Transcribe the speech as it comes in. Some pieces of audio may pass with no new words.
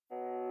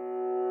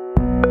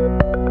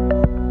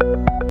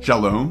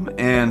Shalom,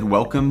 and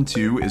welcome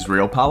to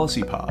Israel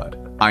Policy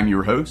Pod. I'm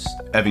your host,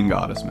 Evan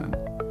Gottesman.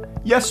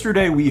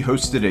 Yesterday, we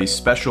hosted a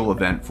special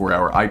event for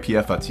our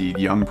IPF Atid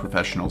Young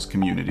Professionals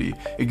community,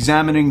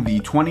 examining the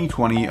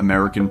 2020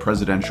 American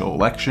presidential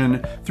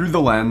election through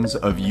the lens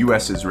of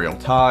U.S.-Israel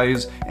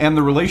ties and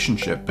the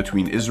relationship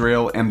between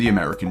Israel and the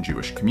American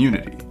Jewish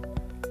community.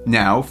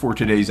 Now, for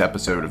today's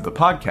episode of the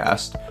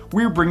podcast,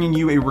 we're bringing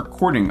you a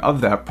recording of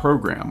that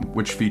program,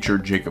 which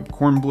featured Jacob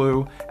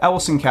Kornbluh,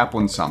 Allison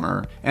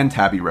Kaplan-Summer, and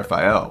Tabby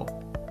Raphael.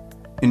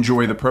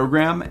 Enjoy the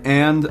program,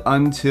 and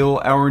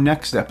until our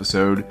next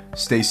episode,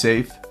 stay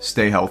safe,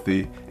 stay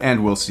healthy,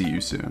 and we'll see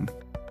you soon.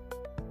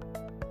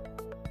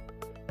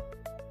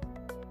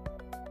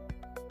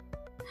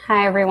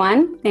 Hi,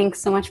 everyone.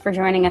 Thanks so much for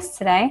joining us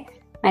today.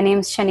 My name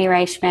is Shani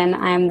Reichman.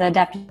 I'm the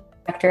Deputy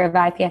Director of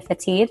IPF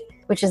Atid,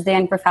 which is the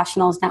Young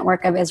Professionals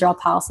Network of Israel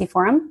Policy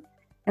Forum.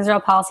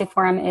 Israel Policy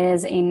Forum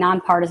is a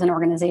nonpartisan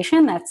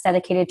organization that's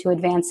dedicated to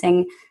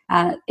advancing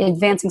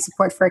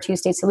support for a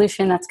two-state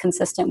solution that's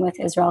consistent with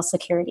Israel's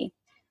security.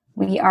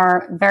 We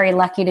are very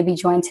lucky to be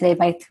joined today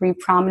by three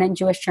prominent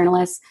Jewish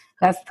journalists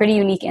who have pretty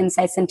unique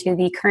insights into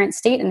the current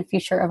state and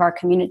future of our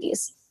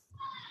communities.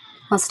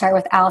 I'll start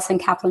with Allison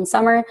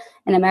Kaplan-Summer,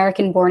 an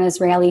American-born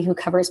Israeli who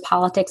covers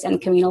politics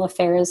and communal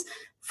affairs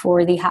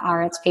for the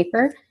Haaretz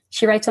paper.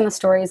 She writes on the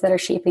stories that are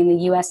shaping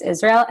the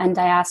U.S.-Israel and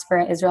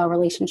diaspora-Israel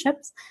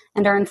relationships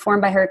and are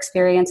informed by her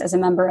experience as a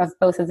member of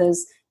both of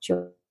those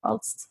Jewish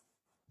worlds.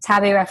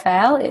 Tabby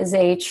Raphael is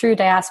a true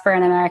diaspora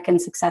and American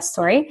success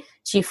story.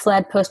 She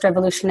fled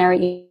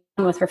post-revolutionary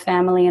Iran with her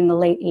family in the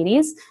late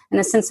 80s and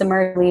has since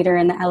emerged a leader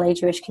in the LA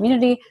Jewish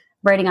community,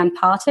 writing on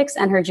politics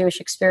and her Jewish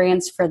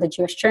experience for the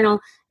Jewish Journal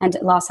and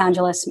Los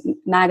Angeles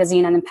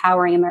Magazine, and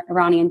empowering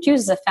Iranian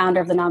Jews as a founder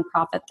of the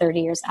nonprofit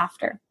 30 years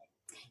after.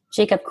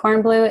 Jacob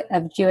Kornbluh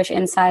of Jewish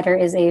Insider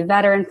is a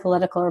veteran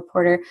political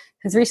reporter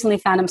who's recently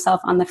found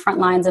himself on the front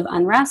lines of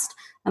unrest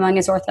among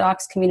his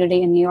Orthodox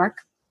community in New York.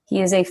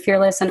 He is a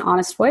fearless and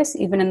honest voice,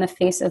 even in the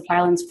face of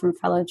violence from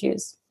fellow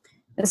Jews.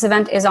 This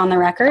event is on the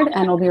record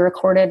and will be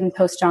recorded and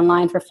posted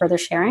online for further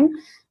sharing.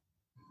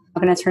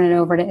 I'm going to turn it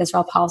over to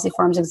Israel Policy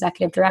Forum's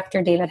Executive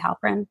Director, David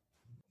Halperin.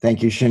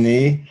 Thank you,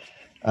 Shani.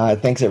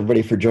 Thanks,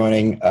 everybody, for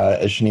joining.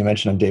 As Shani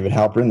mentioned, I'm David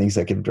Halperin, the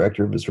Executive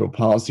Director of Israel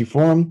Policy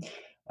Forum.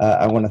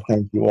 I want to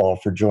thank you all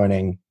for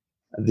joining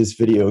this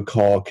video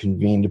call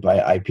convened by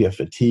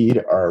IPF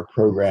Atid, our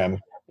program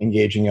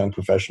engaging young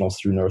professionals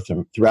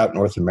throughout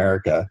North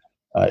America.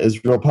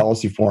 Israel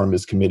Policy Forum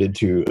is committed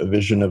to a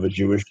vision of a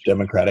Jewish,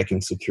 democratic,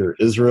 and secure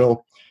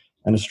Israel,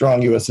 and a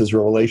strong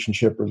U.S.-Israel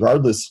relationship,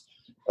 regardless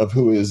of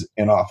who is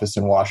in office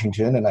in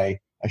Washington. And I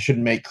should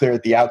make clear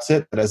at the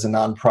outset that as a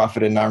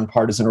nonprofit and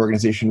nonpartisan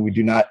organization, we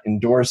do not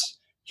endorse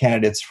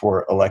candidates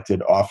for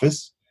elected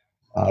office.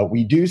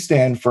 We do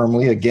stand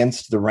firmly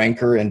against the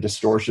rancor and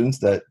distortions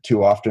that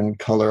too often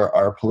color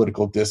our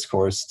political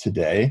discourse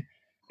today.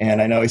 And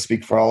I know I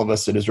speak for all of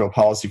us at Israel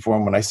Policy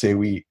Forum when I say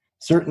we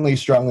certainly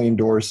strongly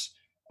endorse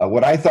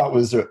what I thought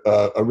was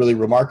a really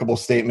remarkable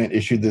statement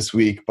issued this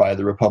week by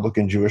the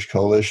Republican Jewish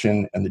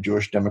Coalition and the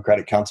Jewish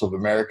Democratic Council of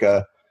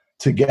America,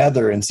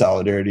 together in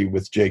solidarity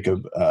with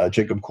Jacob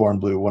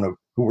Kornbluh,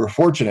 who we're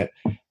fortunate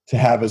to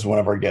have as one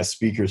of our guest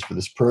speakers for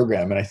this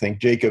program. And I think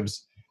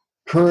Jacob's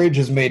courage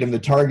has made him the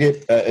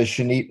target, as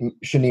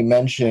Shani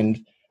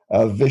mentioned,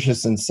 of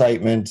vicious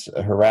incitement,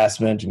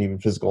 harassment, and even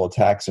physical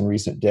attacks in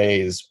recent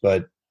days.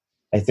 But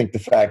I think the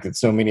fact that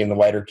so many in the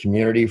wider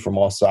community from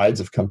all sides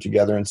have come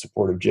together in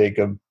support of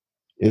Jacob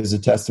is a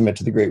testament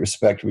to the great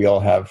respect we all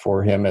have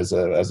for him as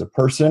a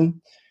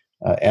person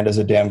and as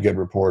a damn good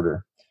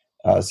reporter.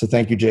 So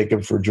thank you,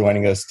 Jacob, for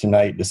joining us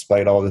tonight,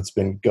 despite all that's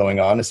been going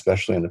on,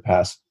 especially in the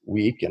past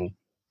week. And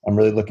I'm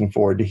really looking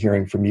forward to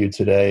hearing from you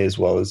today, as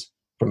well as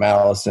from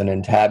Allison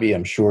and Tabby.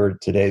 I'm sure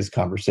today's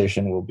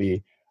conversation will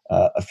be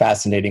a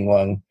fascinating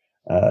one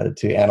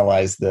to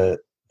analyze the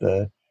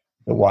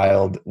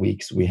wild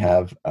weeks we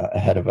have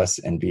ahead of us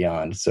and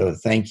beyond. So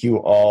thank you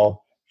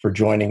all for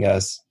joining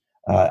us.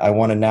 I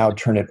want to now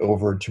turn it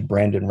over to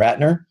Brandon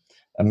Ratner,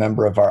 a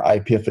member of our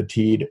IPF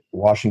Atid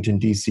Washington,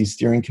 D.C.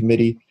 Steering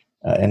Committee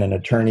and an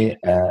attorney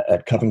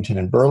at Covington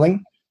and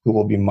Burling, who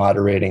will be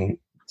moderating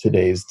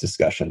today's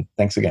discussion.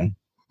 Thanks again.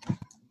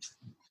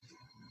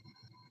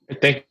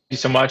 Thank you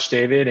so much,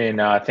 David,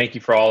 and thank you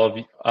for all of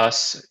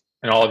us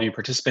and all of you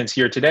participants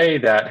here today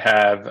that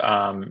have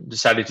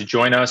decided to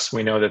join us.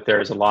 We know that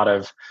there's a lot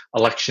of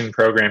election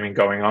programming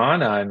going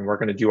on, and we're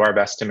going to do our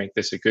best to make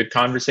this a good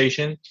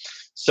conversation.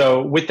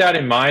 So with that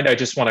in mind, I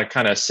just want to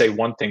kind of say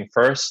one thing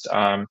first,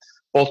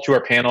 both to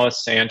our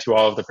panelists and to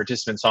all of the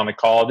participants on the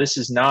call. This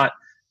is not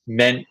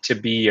meant to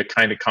be a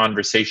kind of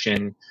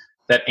conversation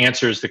that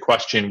answers the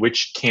question,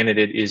 which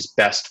candidate is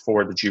best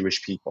for the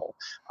Jewish people.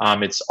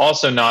 It's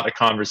also not a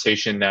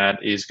conversation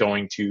that is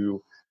going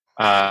to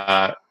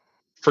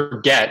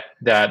forget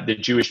that the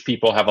Jewish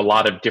people have a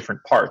lot of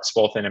different parts,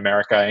 both in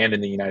America and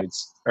in the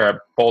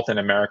both in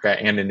America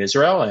and in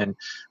Israel. And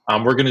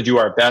we're going to do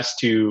our best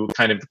to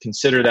kind of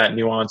consider that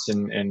nuance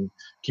and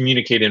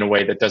communicate in a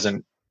way that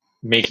doesn't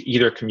make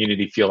either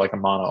community feel like a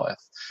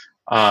monolith.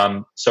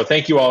 So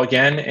thank you all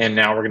again. And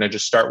now we're going to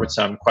just start with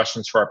some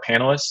questions for our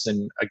panelists.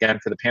 And again,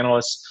 for the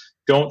panelists,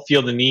 don't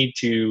feel the need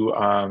to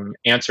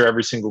answer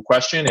every single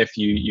question. If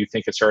you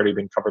think it's already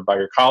been covered by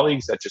your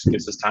colleagues, that just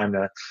gives us time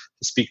to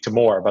speak to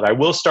more. But I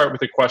will start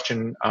with a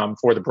question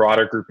for the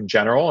broader group in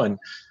general.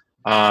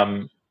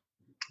 And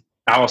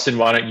Allison,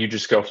 why don't you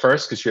just go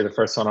first, because you're the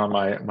first one on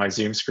my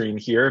Zoom screen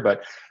here.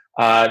 But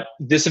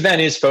this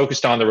event is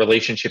focused on the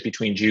relationship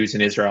between Jews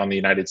and Israel and the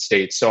United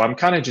States. So I'm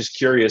kind of just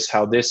curious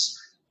how this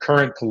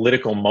current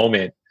political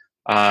moment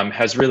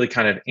has really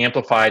kind of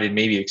amplified and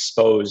maybe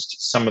exposed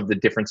some of the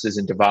differences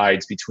and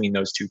divides between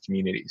those two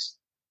communities.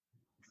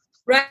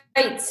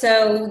 Right.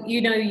 So,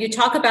 you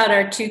talk about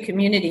our two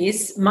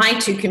communities, my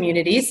two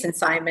communities,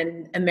 since I'm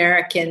an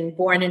American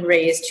born and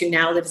raised who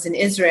now lives in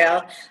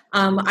Israel.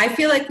 I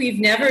feel like we've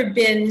never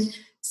been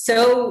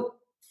so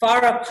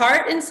far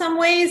apart in some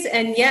ways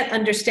and yet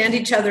understand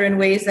each other in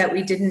ways that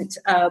we didn't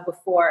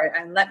before.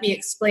 And let me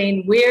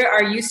explain. We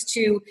are used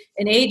to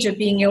an age of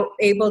being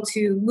able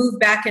to move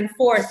back and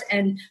forth.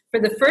 And for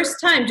the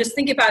first time, just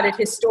think about it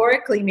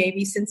historically,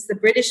 maybe since the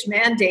British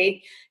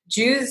Mandate,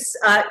 Jews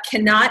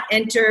cannot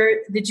enter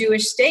the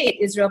Jewish state.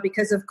 Israel,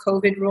 because of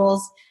COVID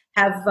rules,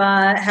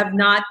 have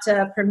not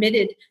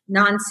permitted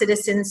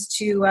non-citizens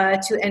to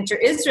enter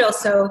Israel.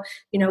 So,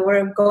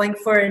 we're going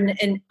for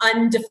an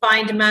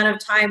undefined amount of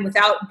time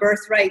without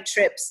birthright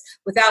trips,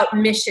 without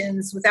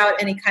missions, without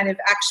any kind of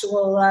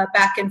actual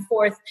back and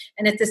forth.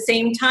 And at the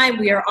same time,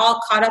 we are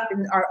all caught up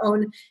in our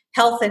own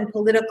health and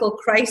political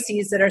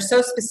crises that are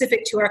so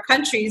specific to our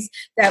countries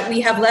that we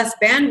have less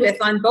bandwidth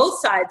on both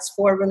sides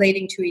for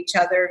relating to each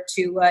other,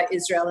 to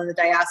Israel and the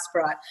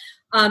diaspora.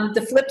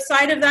 The flip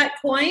side of that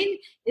coin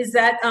is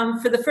that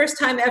for the first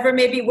time ever,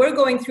 maybe we're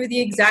going through the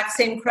exact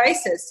same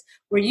crisis.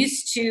 We're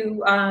used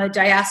to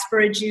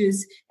diaspora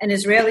Jews and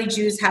Israeli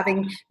Jews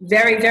having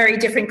very, very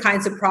different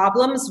kinds of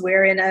problems.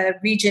 We're in a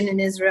region in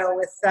Israel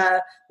with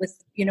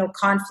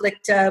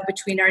conflict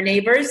between our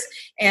neighbors,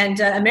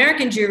 and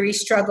American Jewry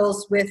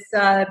struggles with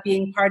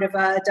being part of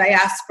a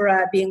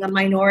diaspora, being a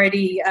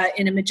minority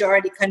in a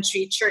majority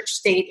country,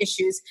 church-state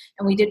issues,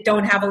 and we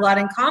don't have a lot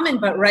in common.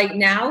 But right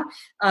now,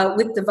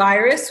 with the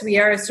virus, we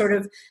are sort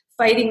of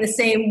fighting the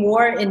same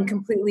war in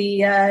completely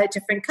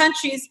different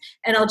countries.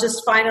 And I'll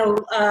just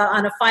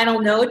on a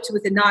final note,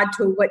 with a nod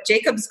to what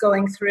Jacob's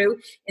going through,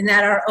 in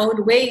that our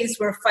own ways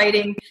we're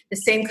fighting the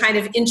same kind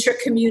of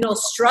intracommunal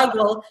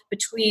struggle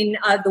between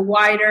the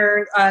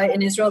wider,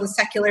 in Israel, the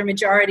secular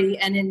majority,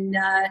 and in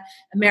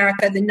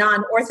America, the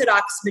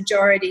non-Orthodox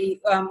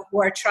majority,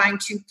 who are trying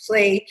to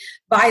play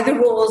by the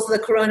rules, the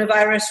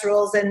coronavirus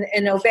rules,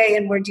 and obey.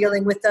 And we're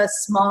dealing with a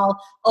small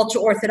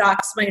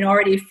ultra-Orthodox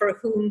minority for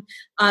whom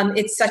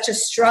it's such a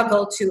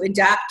struggle to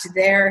adapt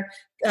their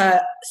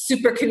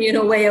super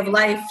communal way of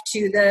life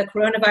to the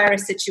coronavirus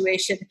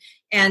situation.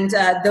 And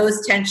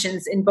those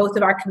tensions in both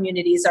of our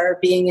communities are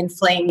being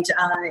inflamed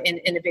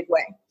in a big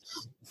way.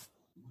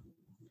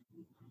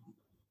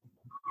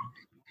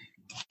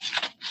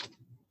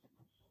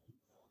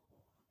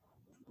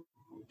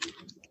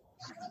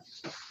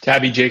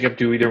 Tabby, Jacob,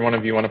 do either one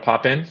of you want to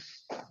pop in?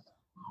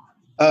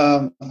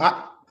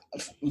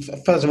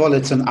 First of all,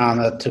 it's an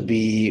honor to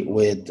be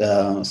with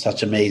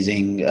such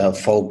amazing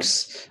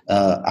folks.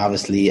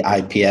 Obviously,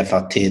 IPF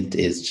Atid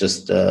is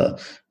just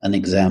an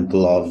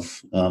example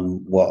of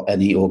what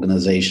any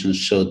organization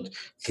should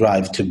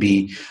thrive to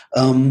be.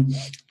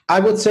 I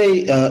would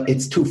say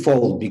it's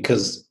twofold,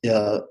 because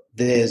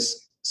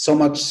there's so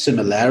much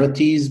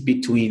similarities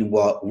between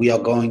what we are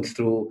going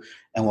through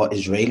and what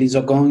Israelis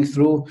are going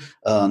through.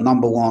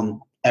 Number one,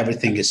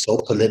 everything is so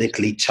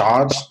politically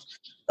charged.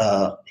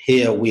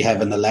 Here we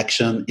have an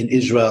election. In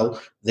Israel,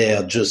 they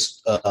are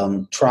just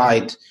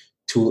tried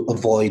to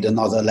avoid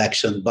another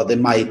election, but they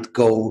might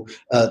go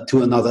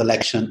to another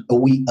election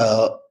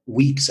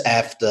weeks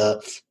after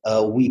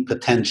we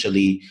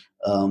potentially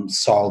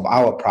solve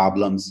our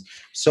problems.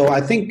 So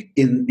I think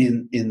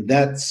in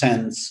that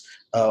sense,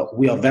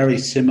 we are very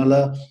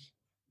similar.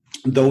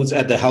 Those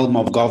at the helm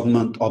of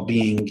government are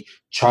being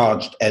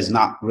charged as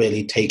not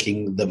really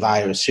taking the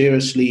virus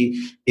seriously.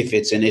 If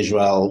it's in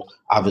Israel,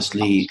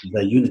 obviously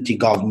the unity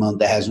government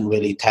that hasn't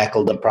really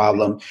tackled the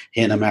problem.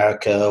 In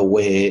America,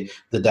 where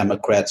the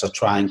Democrats are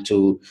trying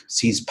to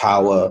seize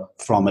power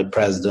from a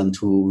president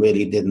who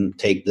really didn't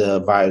take the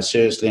virus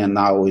seriously and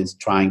now is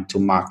trying to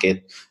mock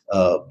it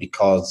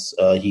because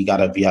he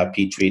got a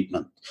VIP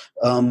treatment.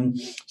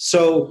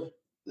 So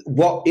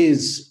what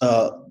is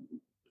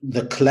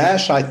the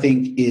clash, I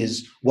think,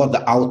 is what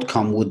the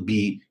outcome would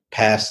be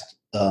past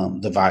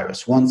the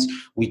virus. Once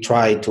we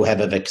try to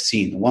have a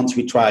vaccine, once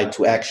we try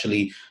to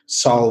actually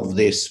solve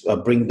this,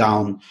 bring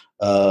down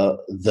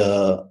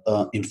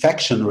the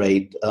infection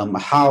rate,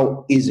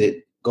 how is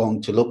it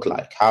going to look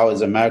like? How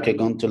is America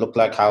going to look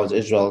like? How is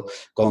Israel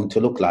going to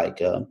look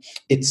like?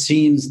 It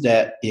seems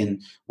that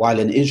while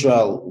in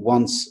Israel,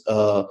 once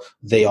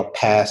they are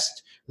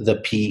past the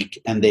peak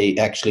and they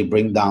actually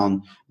bring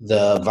down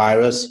the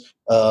virus,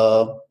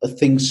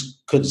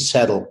 things could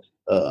settle.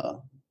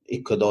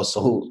 It could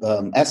also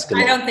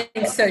escalate. I don't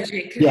think so,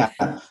 Jake. Yeah.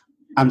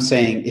 I'm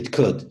saying it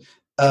could.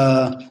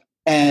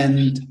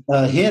 And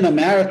here in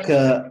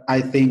America,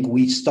 I think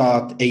we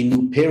start a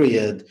new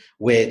period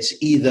where it's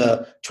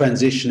either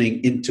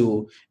transitioning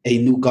into a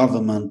new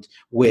government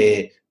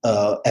where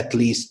at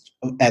least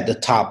at the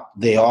top,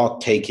 they are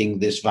taking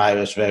this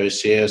virus very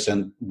serious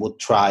and would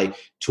try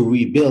to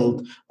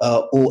rebuild,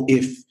 or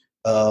if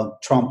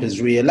Trump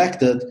is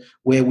reelected,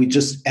 where we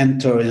just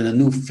enter in a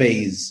new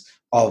phase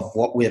of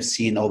what we have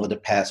seen over the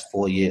past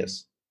 4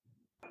 years.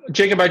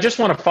 Jacob, I just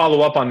want to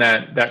follow up on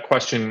that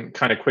question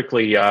kind of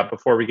quickly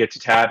before we get to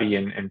Tabby,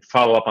 and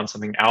follow up on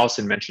something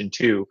Allison mentioned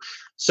too.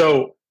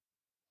 So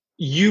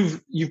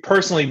you've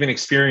personally been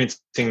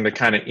experiencing the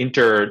kind of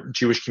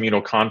inter-Jewish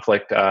communal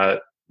conflict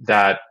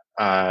that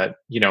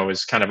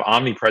is kind of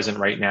omnipresent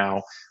right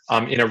now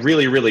in a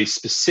really, really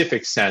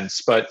specific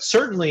sense. But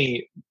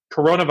certainly,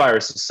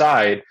 coronavirus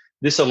aside,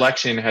 this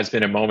election has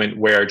been a moment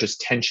where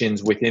just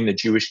tensions within the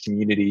Jewish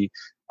community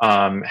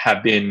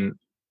have been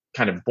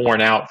kind of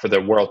borne out for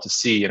the world to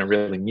see in a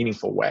really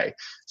meaningful way.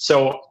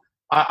 So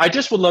I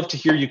just would love to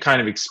hear you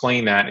kind of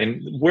explain that,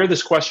 and where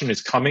this question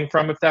is coming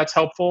from, if that's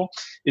helpful.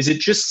 Is it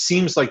just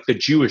seems like the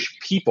Jewish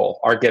people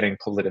are getting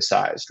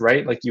politicized,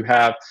 right? Like you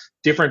have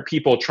different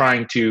people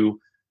trying to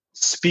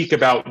speak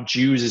about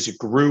Jews as a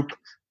group,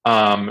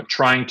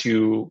 trying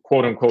to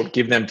quote unquote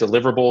give them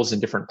deliverables in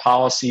different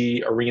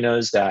policy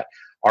arenas that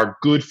are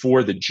good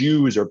for the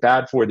Jews or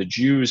bad for the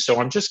Jews. So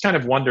I'm just kind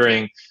of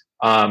wondering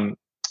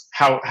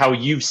how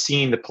you've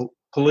seen the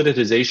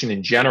politicization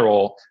in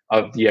general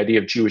of the idea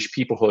of Jewish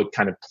peoplehood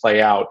kind of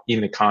play out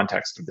in the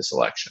context of this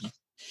election.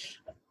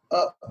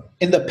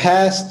 In the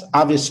past,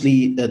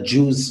 obviously, the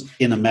Jews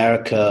in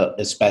America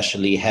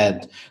especially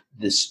had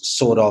this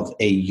sort of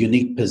a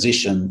unique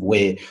position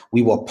where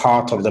we were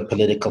part of the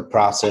political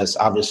process.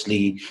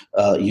 Obviously,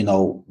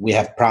 we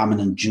have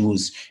prominent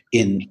Jews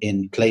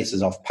in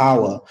places of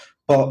power,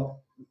 but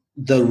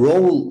the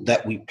role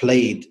that we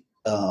played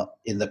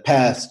in the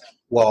past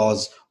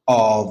was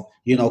of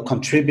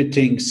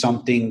contributing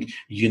something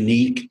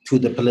unique to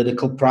the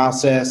political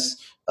process,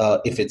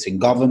 if it's in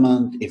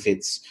government, if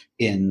it's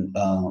in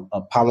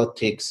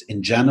politics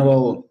in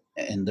general,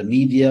 in the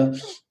media.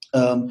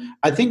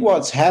 I think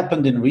what's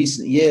happened in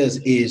recent years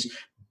is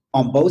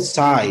on both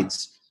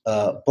sides,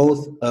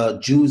 both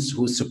Jews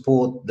who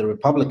support the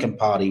Republican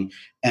Party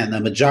and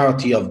a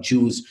majority of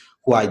Jews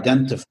who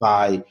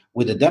identify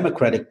with the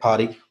Democratic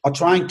Party are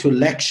trying to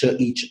lecture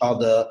each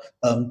other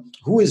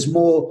who is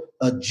more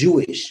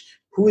Jewish,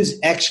 who is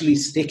actually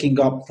sticking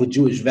up for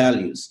Jewish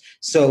values.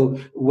 So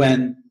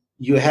when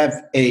you have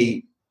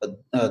a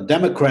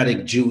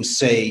Democratic Jew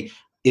say,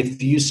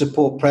 if you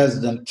support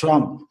President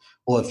Trump,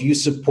 or if you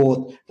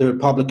support the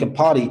Republican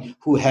Party,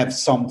 who have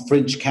some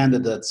fringe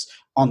candidates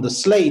on the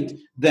slate,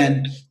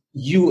 then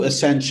you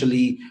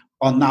essentially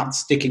are not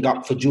sticking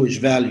up for Jewish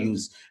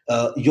values.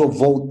 Your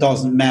vote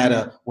doesn't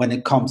matter when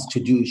it comes to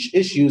Jewish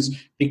issues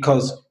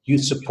because you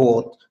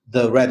support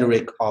the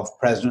rhetoric of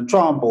President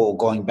Trump, or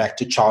going back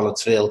to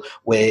Charlottesville,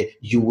 where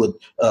you would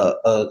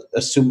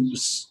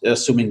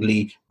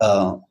assumingly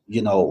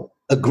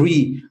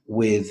agree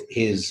with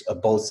his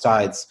both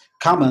sides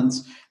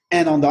comments.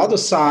 And on the other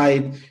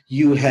side,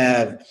 you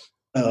have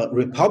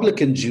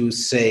Republican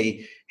Jews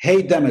say,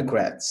 hey,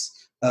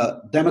 Democrats,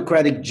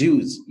 Democratic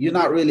Jews, you're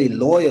not really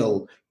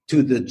loyal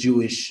to the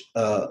Jewish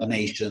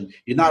nation.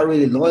 You're not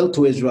really loyal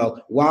to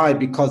Israel. Why?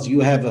 Because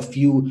you have a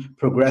few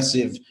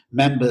progressive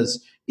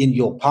members in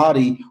your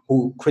party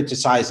who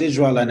criticize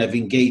Israel and have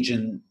engaged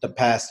in the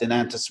past in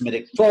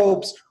anti-Semitic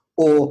tropes,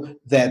 or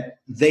that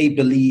they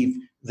believe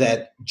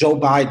that Joe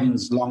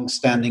Biden's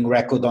long-standing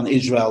record on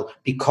Israel,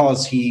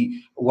 because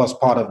he was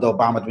part of the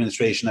Obama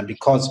administration and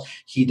because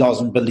he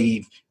doesn't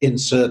believe in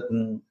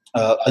certain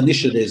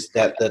initiatives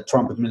that the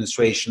Trump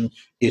administration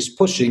is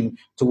pushing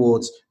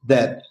towards,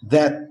 that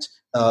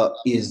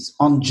is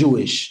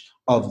un-Jewish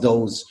of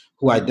those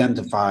who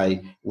identify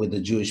with the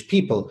Jewish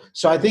people.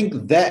 So I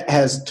think that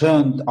has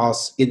turned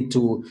us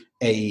into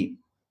a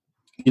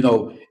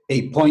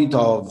point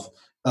of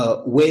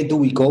where do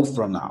we go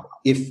from now?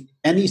 If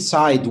any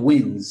side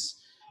wins,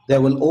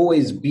 there will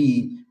always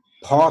be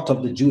part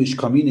of the Jewish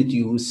community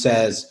who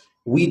says,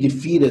 we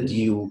defeated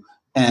you,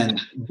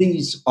 and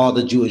these are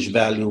the Jewish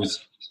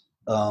values.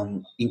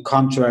 In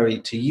contrary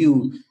to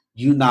you,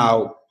 you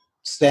now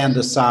stand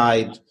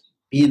aside,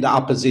 be in the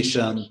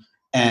opposition,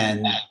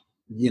 and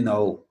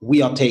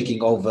we are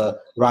taking over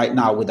right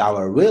now with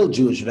our real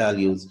Jewish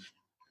values,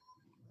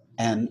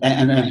 and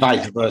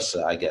vice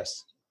versa, I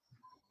guess.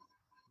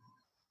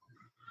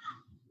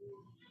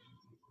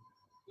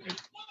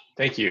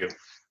 Thank you.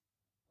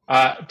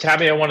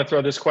 Tabby, I want to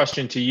throw this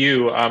question to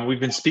you. We've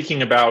been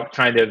speaking about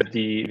kind of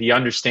the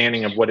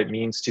understanding of what it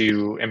means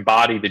to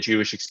embody the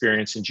Jewish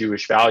experience and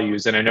Jewish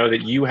values. And I know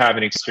that you have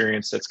an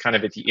experience that's kind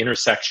of at the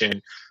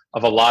intersection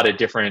of a lot of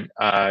different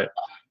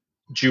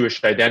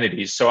Jewish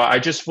identities. So I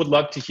just would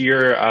love to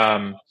hear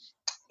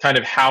kind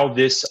of how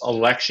this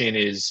election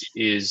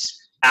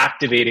is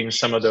activating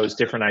some of those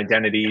different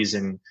identities,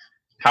 and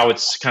how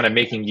it's kind of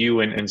making you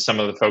and some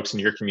of the folks in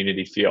your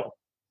community feel.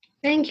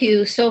 Thank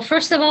you. So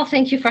first of all,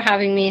 thank you for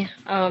having me.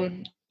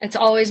 It's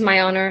always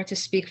my honor to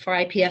speak for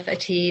IPF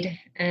Atid.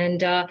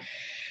 And,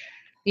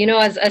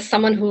 as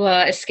someone who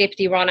escaped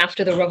Iran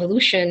after the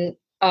revolution,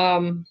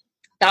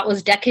 that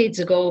was decades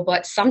ago,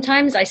 but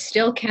sometimes I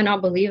still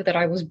cannot believe that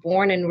I was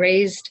born and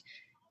raised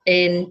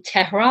in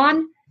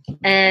Tehran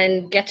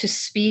and get to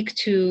speak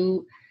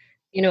to,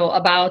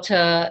 about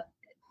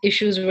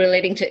issues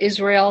relating to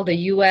Israel, the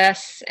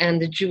US,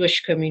 and the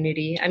Jewish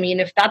community. I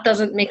mean, if that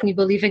doesn't make me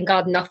believe in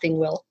God, nothing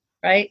will,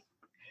 right?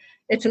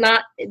 It's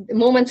not,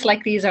 moments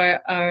like these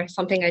are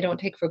something I don't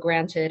take for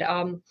granted.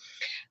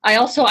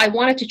 I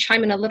wanted to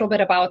chime in a little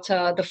bit about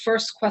the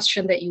first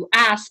question that you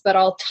asked, but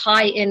I'll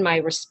tie in my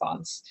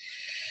response.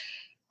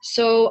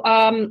 So,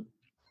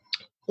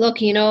 look,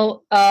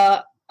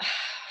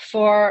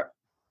 for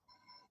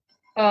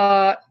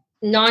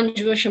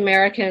non-Jewish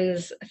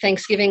Americans,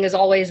 Thanksgiving is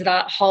always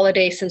that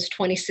holiday since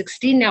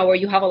 2016 now, where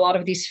you have a lot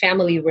of these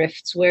family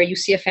rifts, where you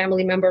see a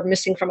family member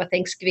missing from a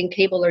Thanksgiving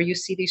table, or you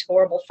see these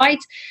horrible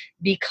fights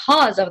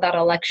because of that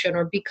election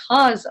or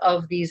because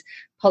of these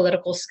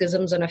political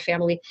schisms in a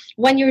family.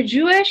 When you're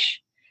Jewish,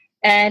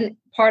 and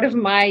part of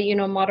my,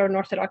 modern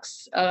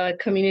Orthodox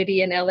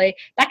community in LA,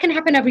 that can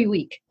happen every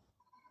week,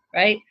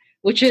 right?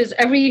 Which is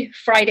every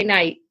Friday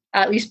night,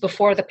 at least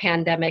before the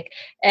pandemic,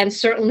 and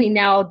certainly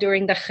now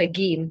during the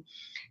Chagim.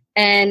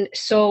 And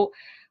so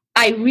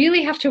I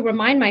really have to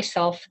remind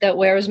myself that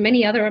whereas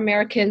many other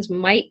Americans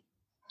might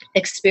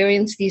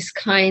experience this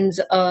kind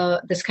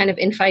of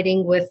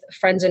infighting with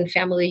friends and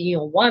family,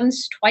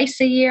 once, twice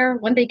a year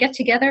when they get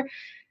together,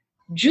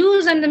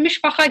 Jews and the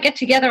mishpacha get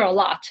together a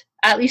lot,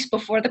 at least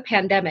before the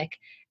pandemic.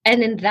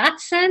 And in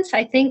that sense,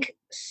 I think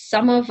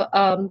some of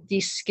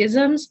these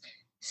schisms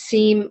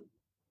seem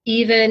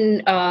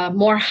even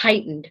more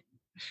heightened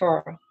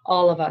for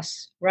all of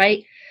us,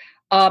 right?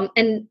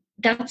 And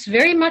that's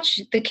very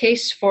much the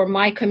case for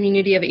my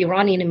community of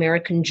Iranian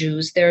American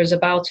Jews. There's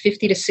about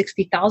 50 to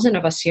 60,000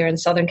 of us here in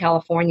Southern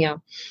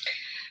California.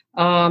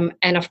 And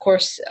of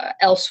course,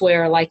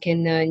 elsewhere, like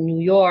in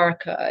New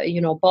York,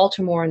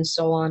 Baltimore and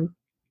so on,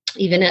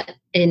 even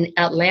in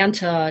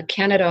Atlanta,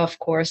 Canada, of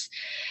course.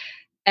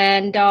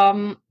 And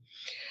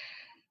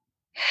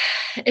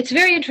it's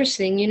very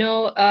interesting,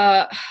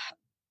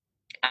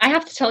 I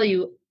have to tell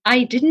you,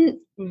 I didn't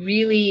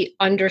really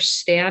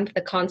understand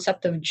the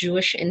concept of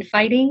Jewish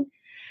infighting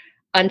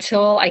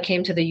until I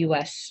came to the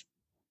US.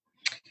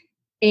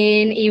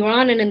 In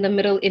Iran and in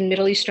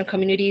Middle Eastern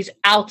communities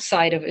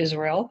outside of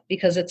Israel,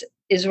 because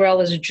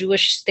Israel as a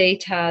Jewish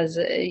state has,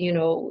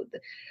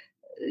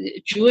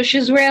 Jewish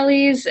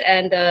Israelis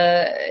and,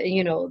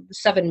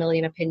 7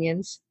 million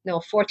opinions,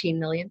 14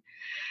 million.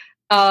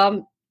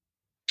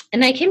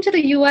 And I came to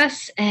the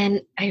US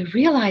and I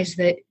realized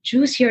that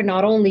Jews here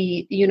not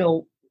only,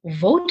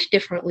 vote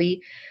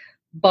differently,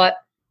 but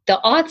the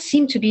odds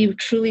seem to be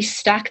truly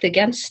stacked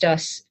against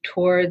us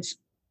towards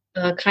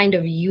a kind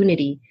of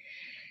unity.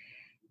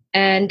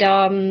 And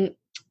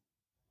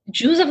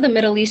Jews of the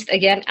Middle East,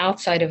 again,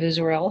 outside of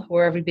Israel,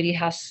 where everybody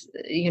has,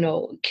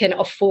 can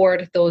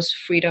afford those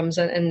freedoms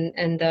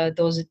and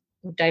those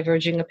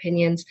diverging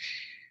opinions,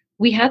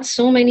 we had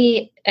so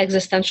many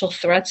existential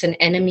threats and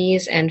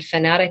enemies and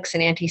fanatics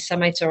and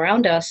anti-Semites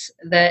around us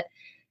that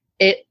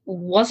it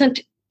wasn't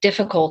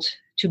difficult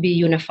to be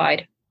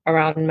unified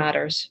around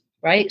matters,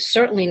 right?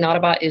 Certainly not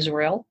about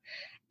Israel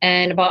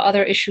and about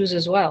other issues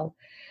as well.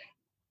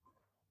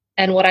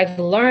 And what I've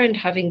learned,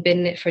 having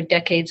been for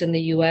decades in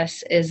the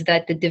US, is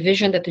that the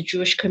division that the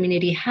Jewish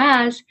community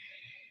has,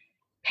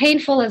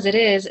 painful as it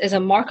is a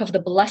mark of the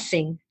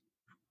blessing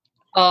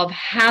of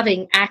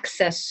having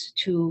access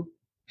to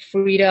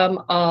freedom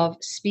of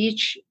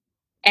speech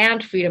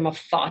and freedom of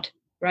thought,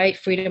 right?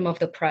 Freedom of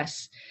the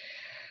press.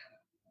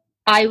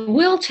 I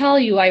will tell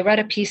you, I read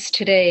a piece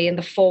today in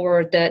the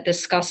forward that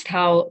discussed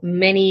how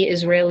many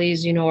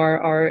Israelis,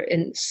 are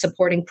in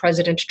supporting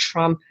President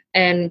Trump.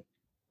 And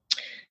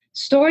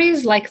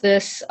stories like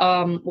this,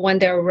 when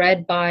they're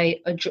read by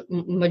a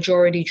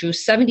majority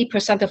Jews,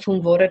 70% of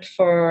whom voted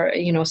for,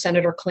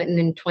 Senator Clinton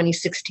in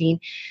 2016,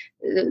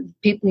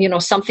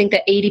 something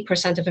that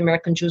 80% of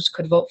American Jews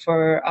could vote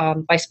for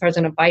Vice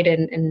President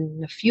Biden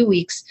in a few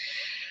weeks.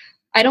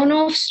 I don't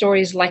know if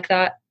stories like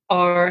that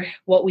are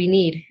what we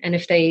need and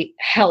if they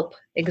help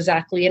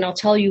exactly. And I'll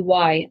tell you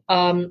why.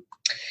 I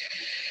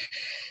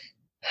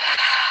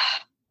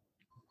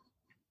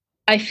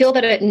feel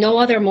that at no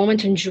other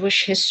moment in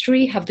Jewish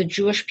history have the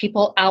Jewish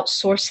people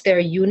outsourced their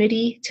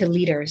unity to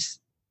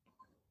leaders.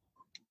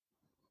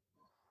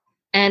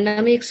 And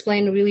let me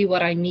explain really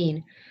what I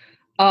mean.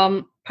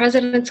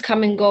 Presidents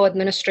come and go,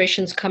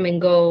 administrations come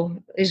and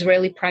go,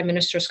 Israeli prime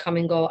ministers come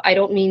and go. I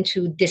don't mean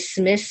to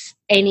dismiss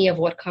any of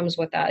what comes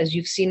with that. As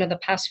you've seen in the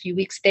past few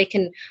weeks, they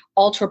can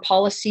alter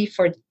policy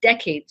for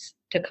decades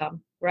to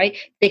come, right?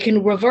 They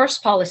can reverse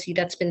policy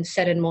that's been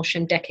set in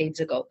motion decades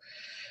ago.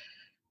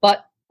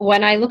 But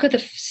when I look at the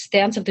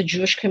stance of the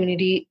Jewish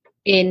community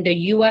in the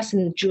US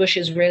and Jewish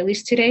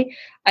Israelis today,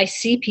 I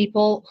see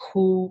people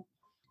who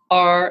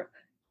are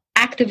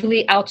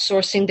actively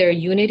outsourcing their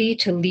unity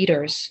to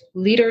leaders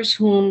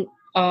whom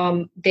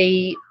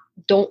they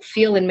don't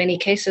feel in many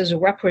cases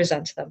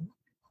represent them.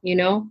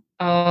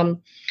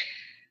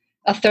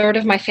 A third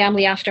of my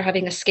family, after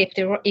having escaped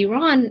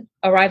Iran,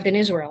 arrived in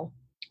Israel.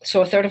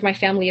 So a third of my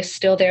family is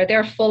still there.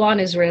 They're full-on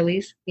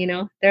Israelis,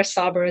 they're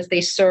Sabras. They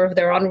serve,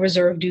 they're on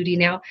reserve duty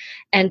now.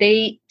 And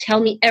they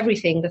tell me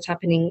everything that's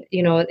happening,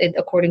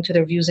 according to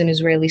their views in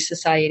Israeli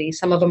society.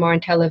 Some of them are in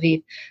Tel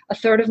Aviv. A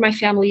third of my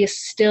family is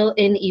still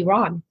in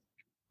Iran.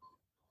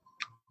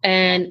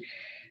 And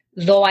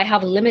though I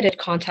have limited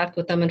contact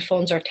with them and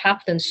phones are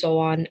tapped and so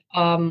on,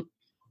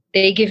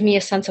 they give me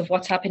a sense of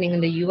what's happening in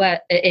the U.S.,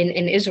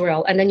 in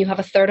Israel. And then you have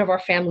a third of our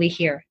family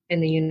here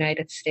in the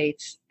United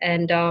States.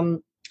 And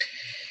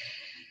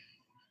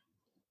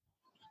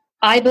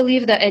I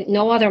believe that at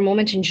no other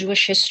moment in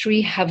Jewish history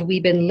have we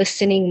been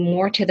listening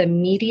more to the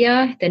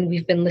media than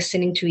we've been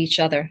listening to each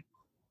other.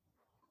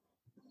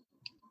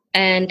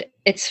 And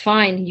it's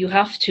fine. You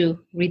have to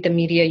read the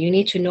media. You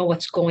need to know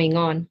what's going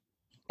on.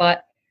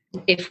 But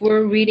if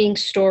we're reading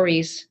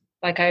stories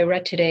like I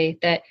read today,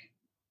 that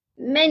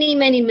many,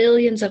 many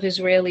millions of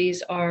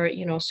Israelis are,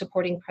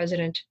 supporting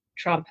President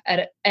Trump,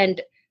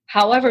 and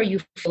however you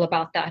feel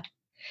about that.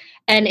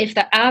 And if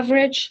the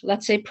average,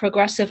 let's say,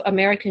 progressive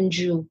American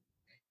Jew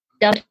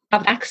doesn't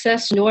have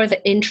access nor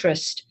the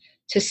interest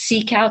to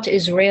seek out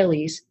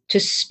Israelis, to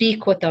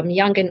speak with them,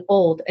 young and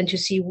old, and to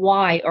see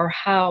why or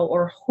how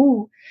or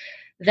who,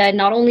 then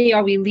not only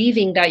are we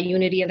leaving that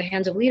unity in the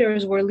hands of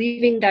leaders, we're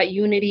leaving that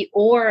unity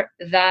or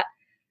that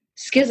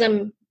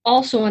schism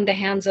also in the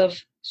hands of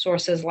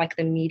sources like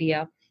the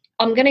media.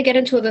 I'm going to get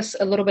into this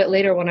a little bit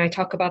later when I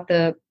talk about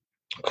the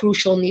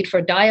crucial need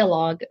for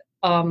dialogue.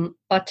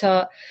 But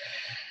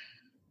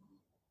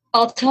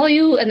I'll tell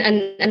you,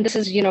 and this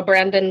is,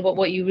 Brandon,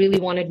 what you really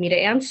wanted me to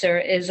answer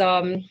is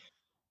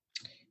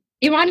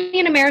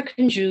Iranian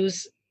American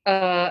Jews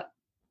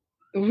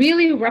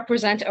really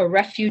represent a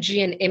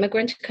refugee and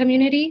immigrant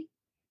community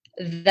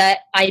that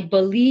I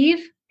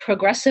believe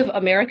progressive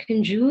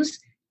American Jews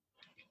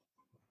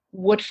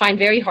would find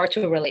very hard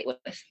to relate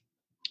with.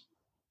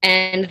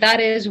 And that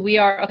is, we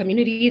are a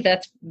community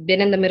that's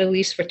been in the Middle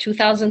East for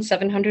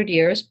 2,700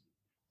 years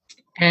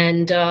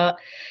and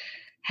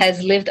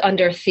has lived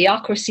under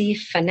theocracy,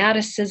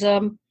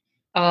 fanaticism,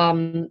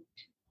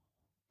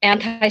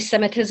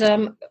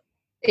 anti-Semitism,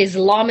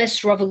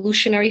 Islamist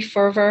revolutionary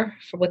fervor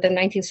with the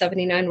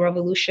 1979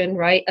 revolution,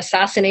 right?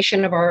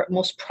 Assassination of our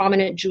most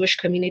prominent Jewish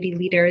community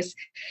leaders.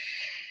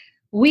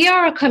 We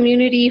are a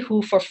community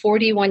who for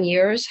 41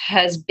 years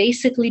has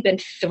basically been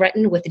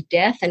threatened with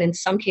death, and in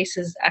some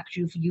cases,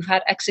 actually, you've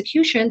had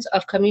executions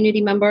of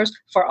community members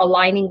for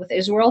aligning with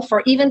Israel,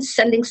 for even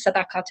sending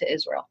tzedakah to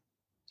Israel,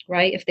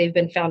 right, if they've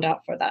been found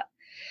out for that.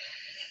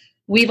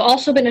 We've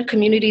also been a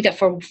community that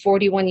for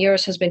 41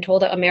 years has been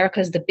told that America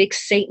is the big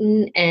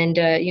Satan and,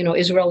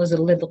 Israel is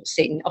a little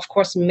Satan. Of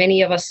course,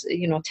 many of us,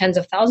 tens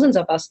of thousands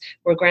of us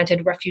were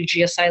granted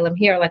refugee asylum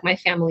here, like my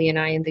family and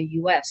I in the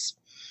U.S.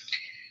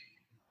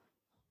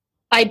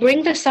 I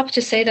bring this up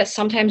to say that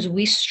sometimes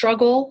we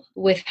struggle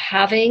with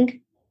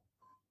having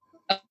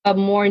a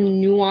more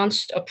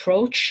nuanced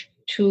approach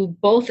to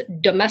both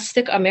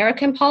domestic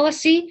American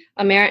policy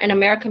and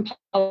American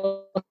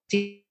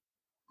policy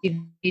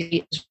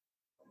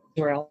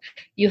Israel.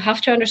 You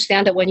have to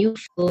understand that when you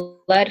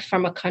fled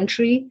from a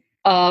country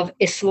of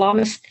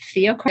Islamist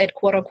theocrat,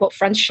 quote unquote,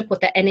 friendship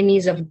with the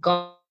enemies of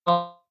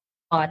God,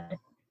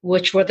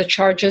 which were the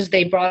charges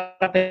they brought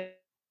up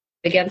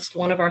against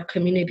one of our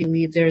community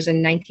leaders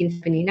in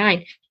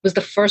 1979, was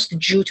the first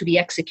Jew to be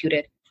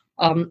executed.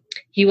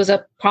 He was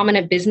a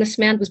prominent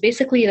businessman, was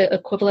basically the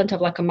equivalent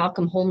of like a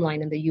Malcolm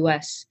Homeline in the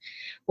US.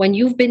 When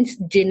you've been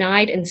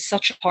denied in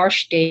such a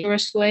harsh,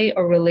 dangerous way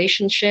a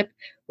relationship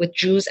with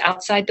Jews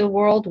outside the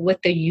world,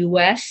 with the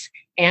US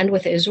and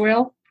with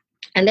Israel,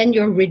 and then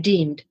you're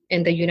redeemed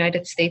in the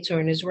United States or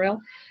in Israel,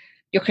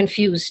 you're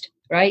confused,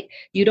 right?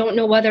 You don't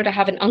know whether to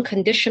have an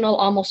unconditional,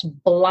 almost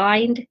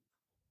blind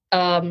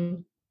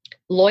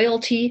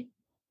loyalty,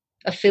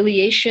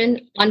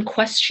 affiliation,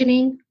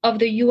 unquestioning of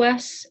the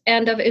US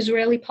and of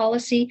Israeli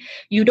policy.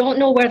 You don't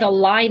know where the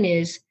line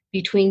is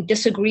between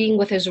disagreeing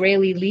with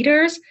Israeli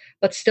leaders,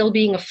 but still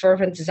being a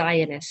fervent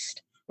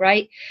Zionist,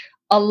 right?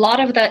 A lot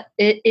of that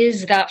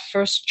is that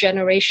first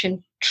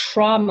generation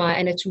trauma,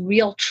 and it's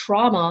real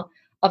trauma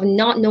of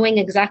not knowing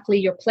exactly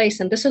your place.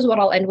 And this is what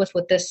I'll end with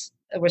this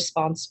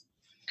response.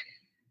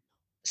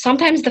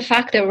 Sometimes the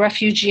fact that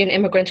refugee and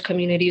immigrant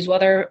communities,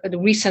 whether the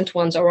recent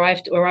ones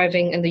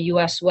arriving in the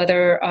U.S.,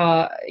 whether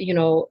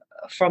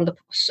from the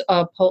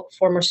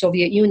former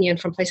Soviet Union,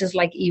 from places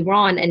like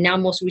Iran, and now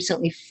most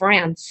recently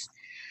France,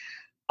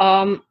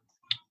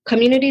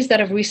 communities that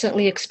have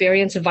recently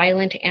experienced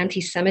violent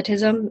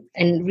anti-Semitism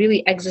and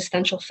really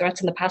existential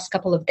threats in the past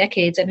couple of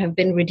decades and have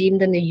been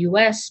redeemed in the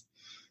U.S.,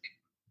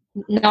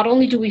 not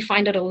only do we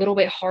find it a little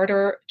bit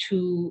harder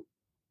to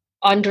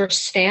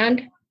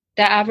understand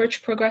the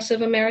average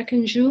progressive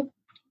American Jew,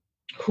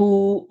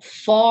 for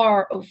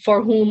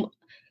whom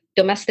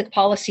domestic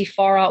policy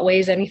far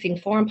outweighs anything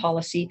foreign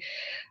policy.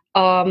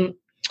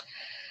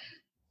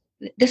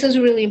 This is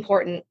really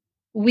important.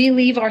 we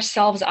leave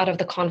ourselves out of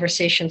the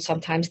conversation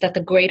sometimes that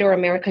the greater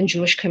American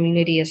Jewish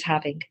community is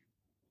having.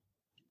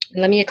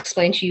 Let me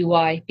explain to you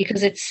why.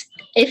 Because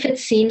if it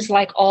seems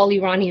like all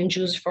Iranian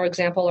Jews, for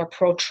example, are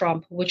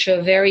pro-Trump, which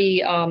a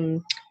very,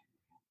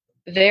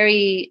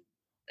 very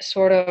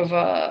sort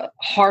of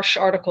harsh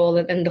article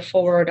in the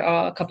Forward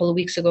a couple of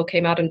weeks ago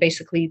came out and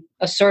basically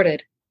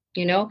asserted,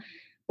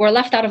 we're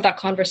left out of that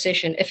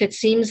conversation. If it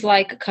seems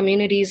like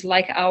communities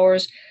like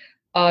ours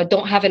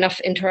don't have enough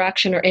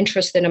interaction or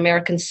interest in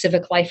American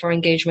civic life or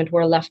engagement,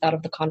 we're left out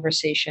of the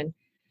conversation.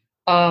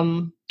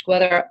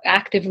 Whether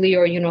actively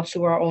or,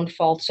 through our own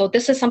fault. So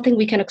this is something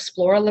we can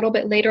explore a little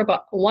bit later.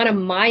 But one of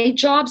my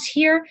jobs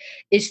here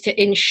is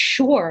to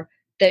ensure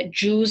that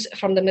Jews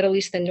from the Middle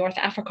East and North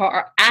Africa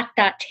are at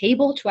that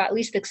table to at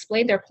least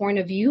explain their point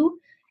of view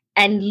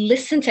and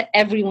listen to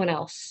everyone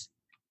else.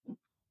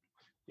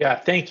 Yeah,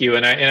 thank you.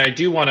 And I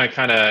do want to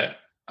kind of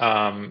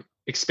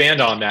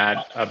expand on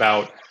that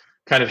about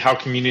kind of how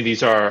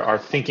communities are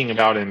thinking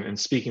about and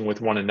speaking with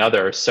one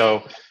another.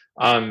 So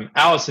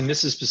Allison,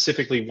 this is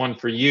specifically one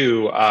for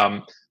you.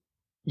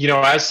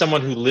 As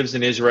someone who lives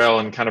in Israel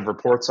and kind of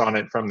reports on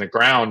it from the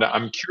ground,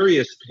 I'm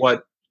curious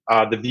what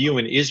the view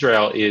in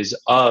Israel is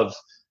of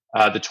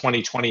the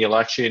 2020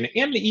 election,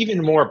 and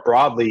even more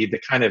broadly, the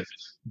kind of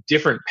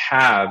different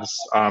paths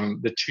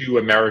the two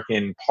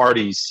American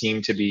parties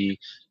seem to be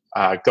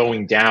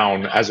going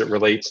down as it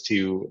relates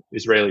to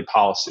Israeli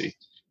policy.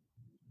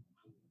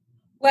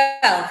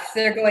 Well,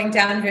 they're going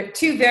down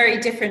two very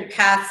different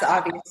paths,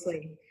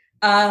 obviously.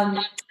 Abby,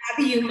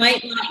 you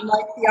might not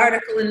like the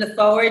article in the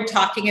Forward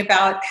talking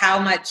about how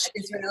much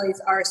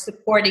Israelis are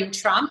supporting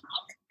Trump.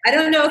 I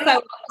don't know if I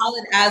would call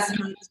it as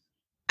much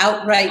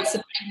outright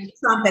supporting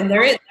Trump, and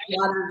there is a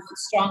lot of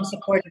strong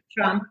support of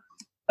Trump,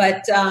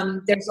 but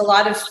there's a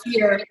lot of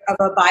fear of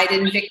a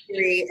Biden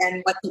victory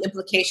and what the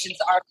implications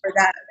are for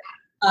that.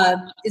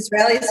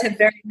 Israelis have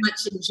very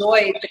much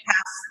enjoyed the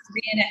past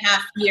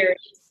 3.5 years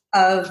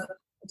of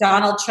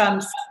Donald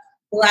Trump's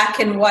black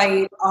and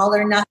white, all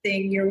or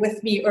nothing, you're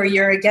with me or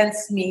you're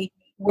against me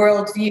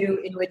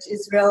worldview, in which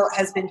Israel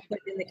has been put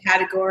in the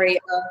category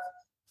of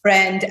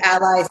friend,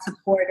 ally,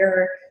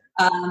 supporter.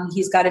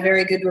 He's got a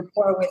very good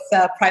rapport with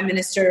Prime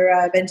Minister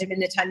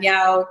Benjamin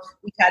Netanyahu.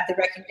 We've had the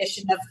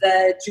recognition of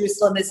the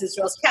Jerusalem as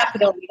Israel's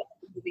capital. We have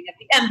the moving of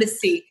the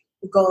embassy,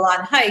 the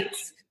Golan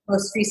Heights,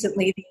 most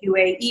recently the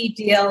UAE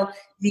deal,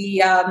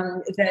 the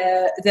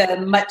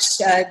much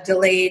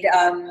delayed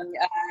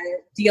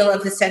deal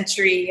of the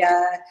century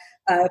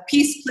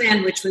peace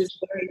plan, which was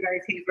very,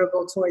 very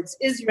favorable towards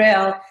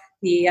Israel,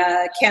 the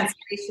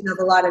cancellation of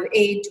a lot of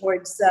aid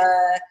towards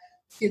to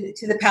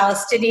the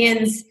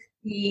Palestinians,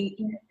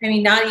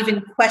 not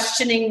even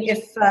questioning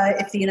if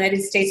the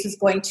United States was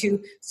going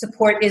to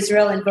support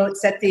Israel in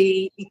votes at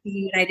the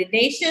United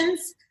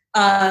Nations,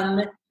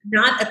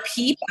 not a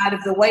peep out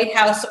of the White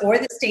House or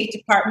the State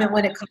Department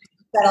when it comes to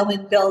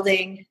settlement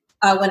building,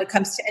 when it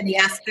comes to any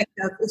aspect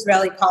of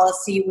Israeli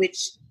policy,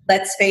 which,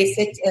 let's face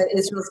it,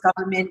 Israel's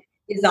government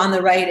is on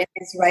the right and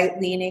is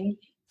right-leaning.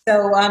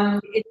 So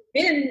it's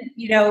been,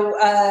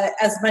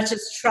 as much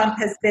as Trump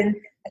has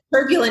been a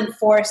turbulent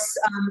force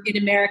in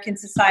American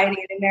society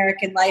and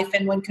American life,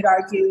 and one could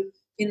argue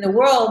in the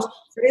world,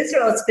 for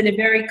Israel, it's been a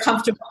very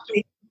comfortable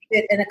place to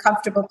sit and a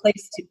comfortable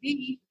place to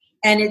be.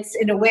 And it's,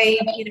 in a way,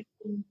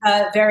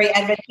 very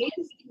advantageous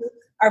to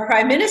our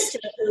prime minister,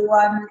 who,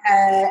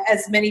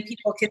 as many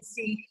people can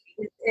see,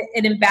 is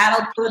an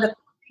embattled political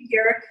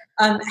figure,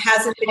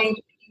 hasn't been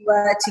able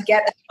to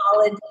get a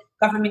solid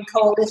government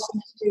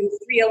coalition through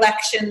 3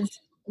 elections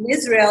in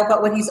Israel.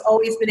 But what he's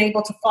always been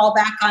able to fall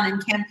back on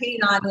and campaign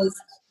on is,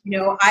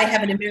 I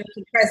have an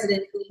American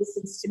president who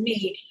listens to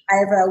me. I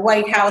have a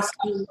White House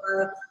who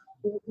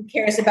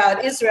cares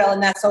about Israel,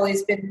 and that's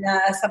always been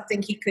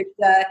something he could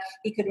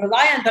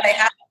rely on. But I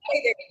have to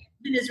say that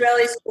even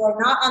Israelis who are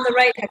not on the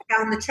right have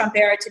found the Trump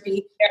era to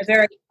be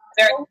very,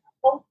 very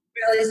helpful.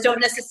 Israelis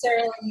don't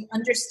necessarily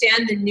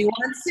understand the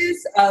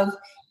nuances of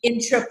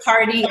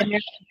intra-party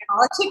American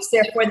politics.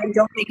 Therefore, they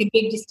don't make a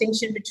big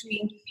distinction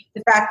between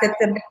the fact that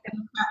the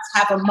Democrats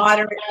have a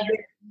moderate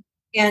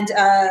and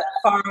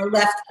far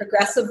left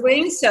progressive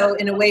wing. So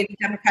in a way, the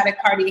Democratic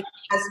Party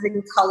has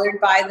been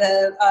colored by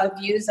the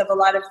views of a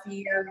lot of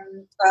the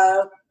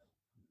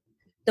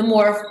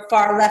more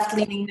far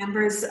left-leaning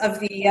members of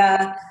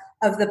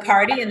the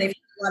party, and they've had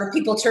a lot of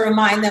people to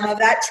remind them of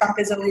that. Trump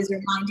is always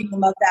reminding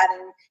them of that,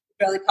 and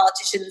Israeli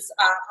politicians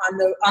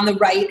on the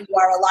right who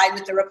are aligned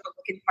with the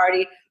Republican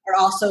Party are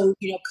also,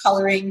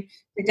 coloring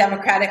the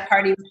Democratic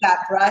Party with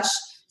that brush.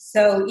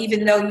 So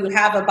even though you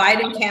have a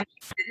Biden campaign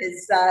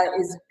that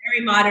is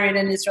very moderate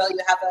in Israel, you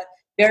have a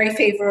very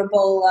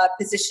favorable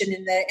position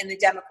in the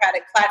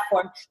Democratic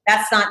platform.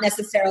 That's not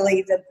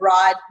necessarily the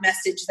broad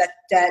message that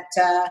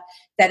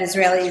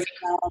Israelis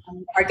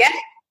are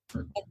getting.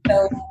 And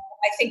so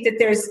I think that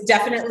there's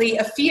definitely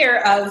a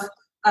fear of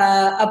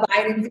a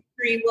Biden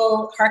victory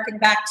will harken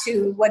back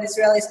to what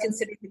Israelis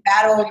consider the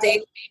bad old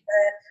days,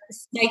 the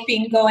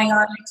sniping going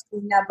on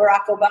between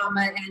Barack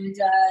Obama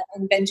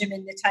and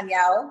Benjamin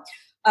Netanyahu.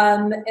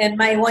 And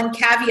my one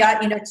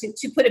caveat,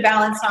 to put a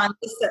balance on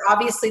this, that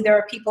obviously there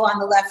are people on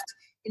the left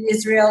in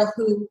Israel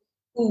who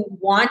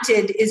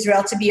wanted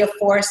Israel to be a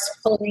force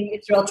pulling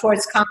Israel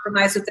towards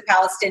compromise with the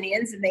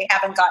Palestinians, and they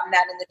haven't gotten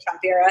that in the Trump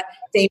era.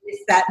 They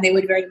missed that, and they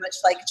would very much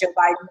like Joe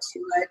Biden to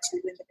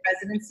win the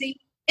presidency.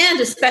 And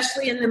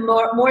especially in the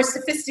more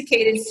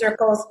sophisticated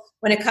circles,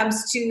 when it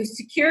comes to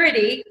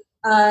security,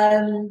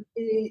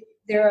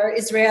 there are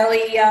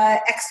Israeli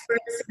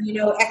experts,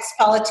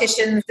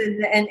 ex-politicians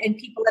and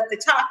people at the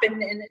top and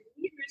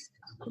leaders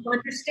who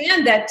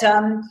understand that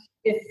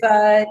if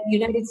the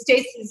United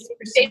States is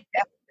perceived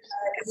as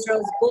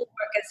Israel's bulwark,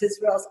 as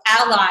Israel's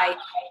ally,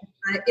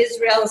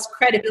 Israel's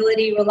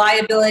credibility,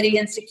 reliability,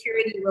 and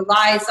security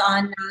relies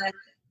on the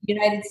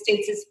United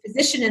States'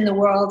 position in the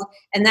world,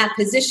 and that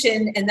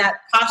position and that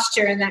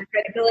posture and that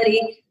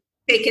credibility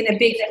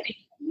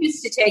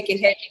used to take a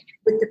hit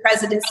with the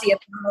presidency of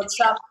Donald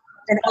Trump.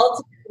 And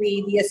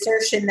ultimately, the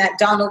assertion that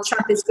Donald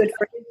Trump is good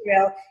for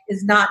Israel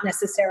is not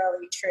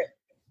necessarily true.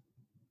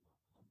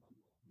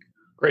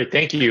 Great,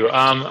 thank you.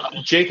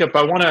 Jacob,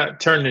 I want to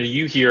turn to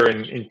you here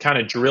and kind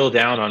of drill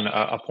down on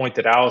a point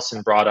that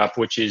Allison brought up,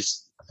 which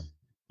is,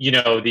 the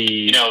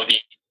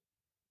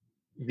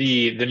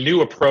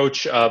new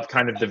approach of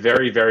kind of the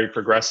very, very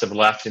progressive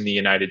left in the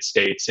United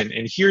States. And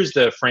here's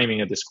the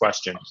framing of this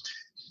question.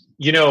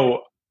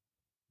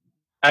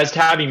 As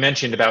Tabby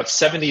mentioned, about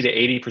 70 to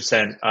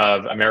 80%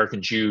 of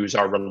American Jews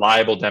are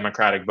reliable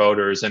Democratic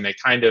voters, and they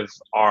kind of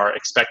are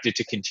expected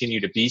to continue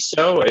to be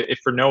so, if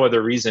for no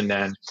other reason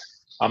than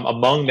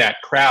among that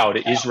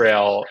crowd,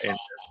 Israel and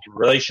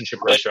relationship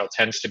with Israel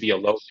tends to be a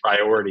low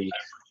priority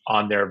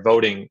on their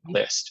voting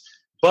list.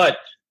 But,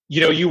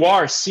 you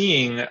are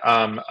seeing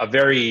a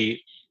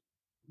very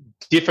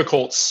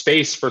difficult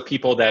space for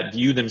people that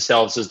view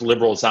themselves as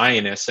liberal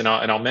Zionists. And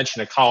I'll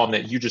mention a column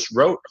that you just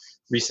wrote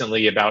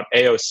recently about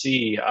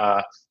AOC,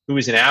 who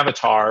is an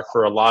avatar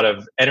for a lot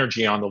of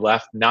energy on the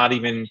left, not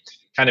even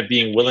kind of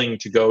being willing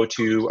to go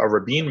to a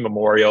Rabin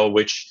memorial,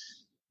 which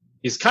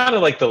is kind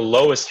of like the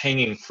lowest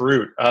hanging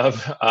fruit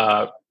of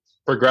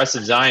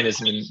progressive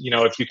Zionism. And,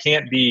 if you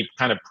can't be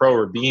kind of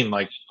pro-Rabin,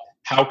 like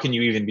how can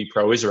you even be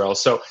pro-Israel?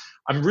 So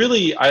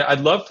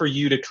I'd love for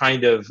you to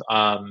kind of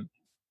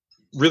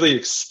really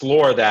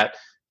explore that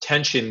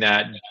tension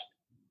that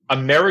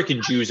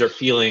American Jews are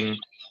feeling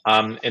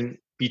and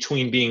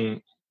between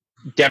being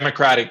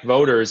Democratic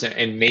voters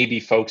and maybe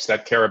folks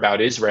that care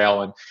about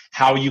Israel, and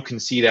how you can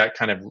see that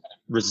kind of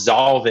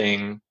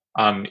resolving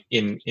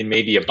in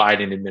maybe a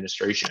Biden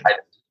administration.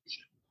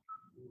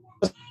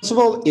 First of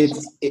all,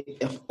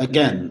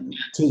 again,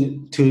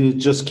 to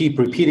just keep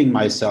repeating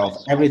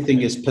myself,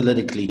 everything is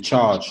politically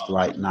charged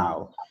right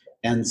now.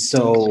 And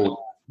so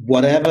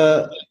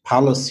whatever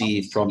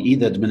policy from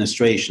either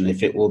administration,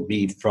 if it will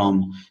be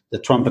from the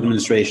Trump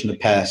administration the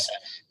past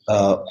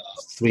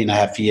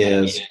 3.5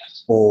 years,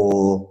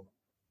 or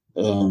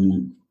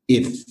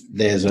if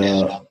there's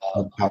a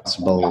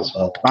possible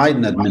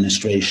Biden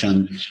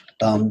administration,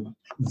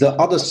 the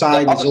other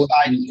side is also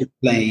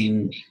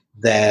complain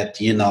that,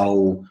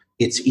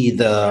 it's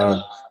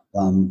either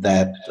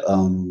that,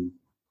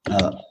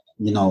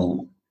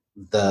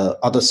 the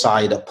other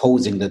side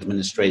opposing the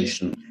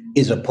administration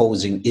is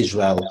opposing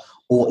Israel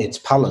or its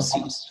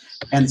policies.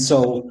 And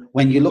so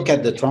when you look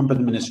at the Trump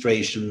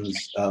administration's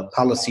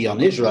policy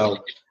on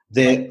Israel,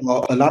 there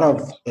are a lot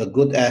of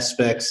good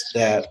aspects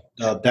that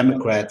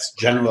Democrats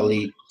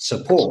generally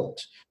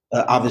support.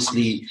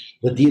 Obviously,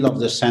 the deal of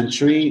the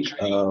century,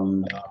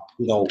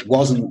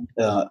 wasn't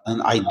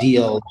an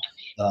ideal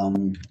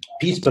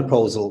peace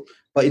proposal,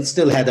 but it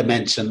still had a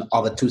mention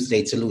of a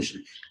two-state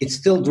solution. It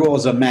still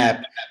draws a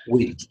map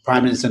which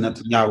Prime Minister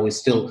Netanyahu is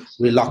still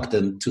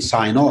reluctant to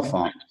sign off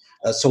on.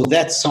 So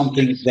that's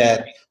something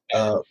that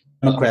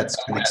Democrats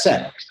can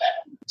accept.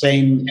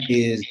 Same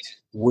is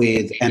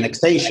with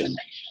annexation,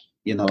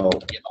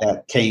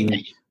 that came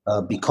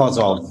because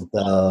of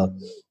the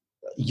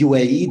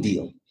UAE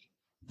deal.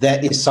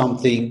 That is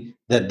something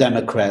that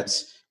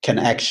Democrats can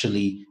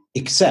actually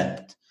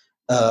accept.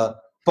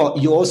 But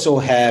you also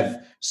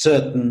have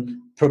certain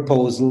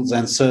proposals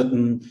and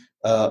certain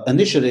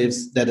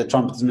initiatives that the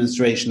Trump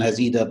administration has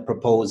either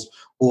proposed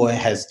or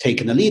has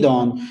taken a lead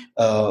on,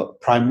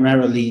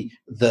 primarily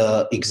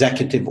the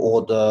executive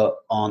order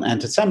on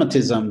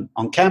anti-Semitism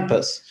on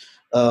campus,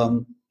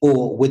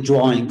 or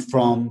withdrawing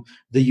from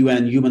the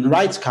UN Human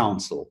Rights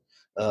Council,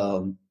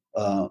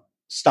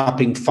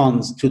 stopping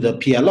funds to the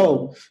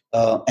PLO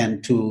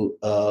and to,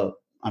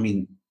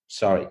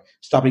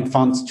 stopping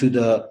funds to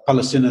the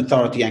Palestinian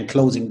Authority and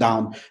closing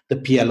down the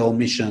PLO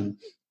mission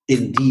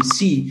in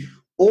DC.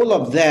 All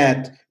of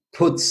that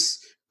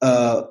puts,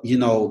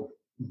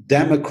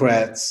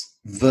 Democrats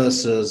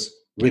versus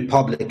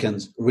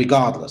Republicans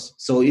regardless.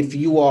 So if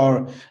you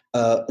are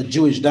a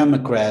Jewish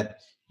Democrat,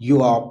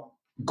 you are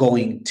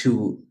going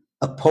to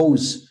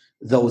oppose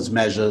those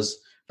measures,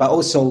 but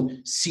also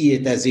see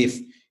it as if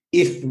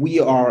we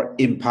are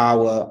in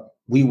power,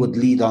 we would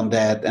lead on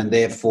that, and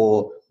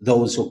therefore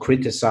those who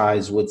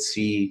criticize would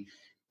see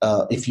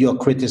if you're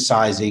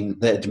criticizing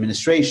the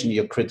administration,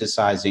 you're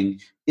criticizing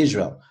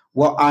Israel.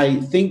 What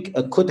I think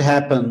could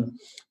happen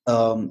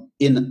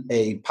in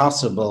a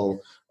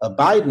possible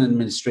Biden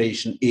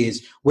administration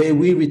is where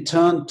we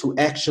return to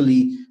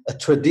actually a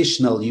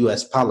traditional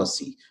U.S.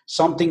 policy,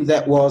 something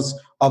that was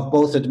of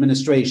both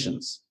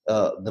administrations,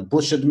 the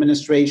Bush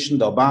administration,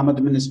 the Obama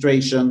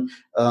administration,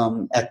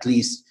 at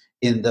least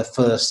in the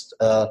first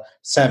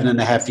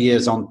 7.5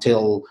 years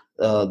until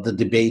the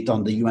debate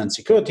on the UN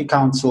Security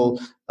Council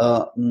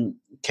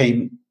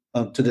came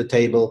to the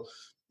table,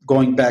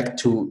 going back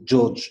to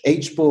George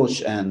H.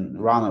 Bush and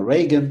Ronald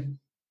Reagan,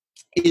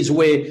 is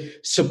where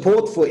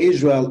support for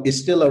Israel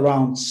is still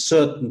around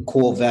certain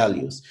core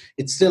values.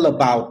 It's still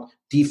about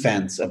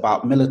defense,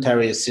 about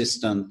military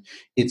assistance.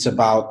 It's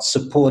about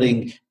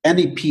supporting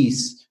any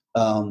peace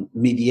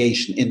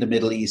mediation in the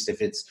Middle East,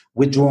 if it's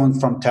withdrawn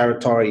from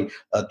territory,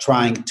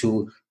 trying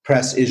to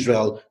press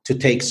Israel to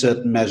take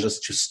certain measures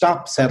to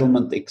stop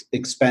settlement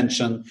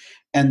expansion.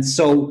 And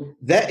so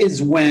that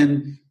is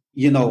when,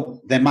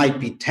 there might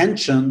be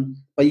tension,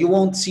 but you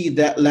won't see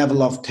that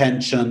level of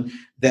tension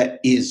that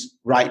is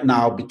right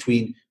now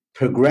between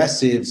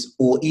progressives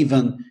or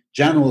even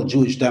general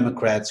Jewish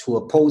Democrats who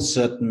oppose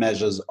certain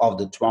measures of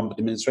the Trump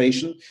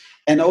administration.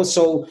 And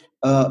also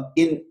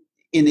in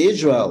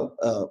Israel,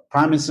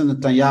 Prime Minister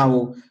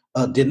Netanyahu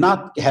did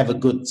not have a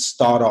good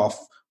start off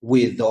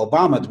with the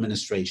Obama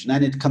administration,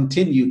 and it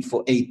continued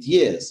for 8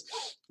 years.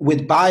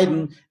 With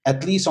Biden,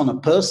 at least on a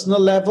personal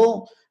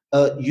level,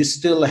 you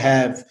still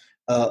have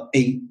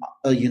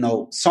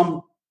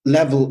some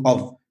level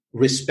of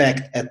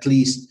respect, at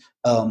least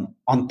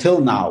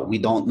until now. We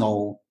don't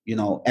know,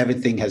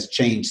 everything has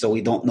changed, so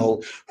we don't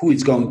know who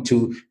is going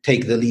to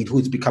take the lead,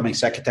 who's becoming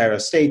Secretary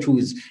of State, who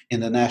is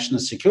in the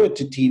national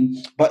security team.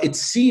 But it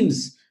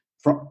seems,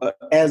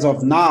 as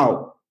of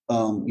now,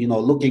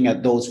 looking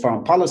at those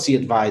foreign policy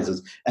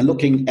advisors and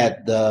looking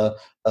at the,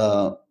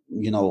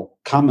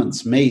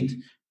 comments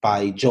made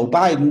by Joe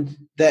Biden,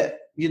 that,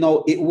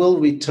 it will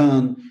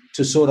return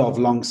to sort of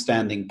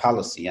long-standing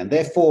policy. And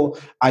therefore,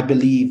 I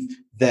believe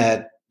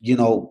that,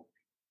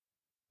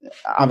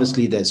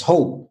 obviously there's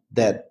hope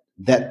that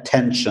that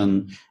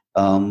tension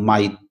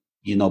might,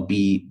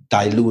 be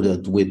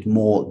diluted with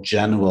more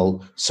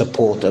general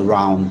support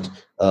around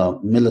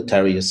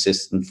military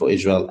assistance for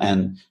Israel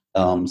and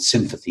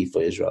sympathy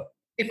for Israel.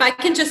 If I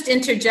can just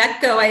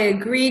interject, though, I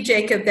agree,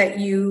 Jacob, that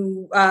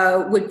you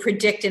would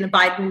predict in a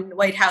Biden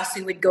White House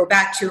we would go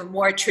back to a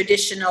more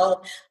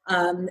traditional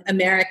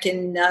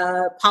American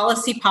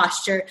policy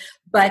posture.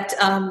 But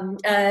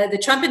the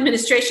Trump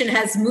administration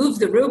has moved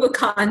the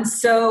Rubicon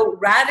so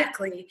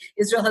radically.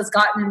 Israel has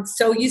gotten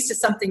so used to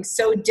something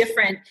so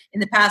different in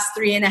the past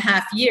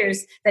 3.5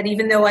 years that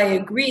even though I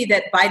agree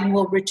that Biden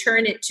will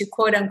return it to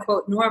quote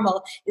unquote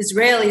normal,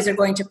 Israelis are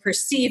going to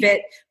perceive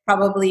it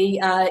probably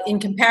in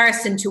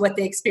comparison to what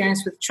they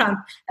experienced with Trump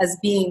as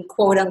being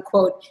quote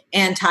unquote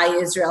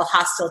anti-Israel,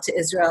 hostile to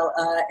Israel,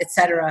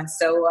 etc.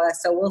 So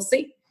we'll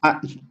see.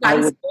 I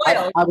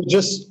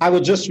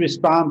would just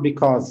respond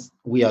because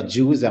we are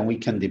Jews and we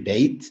can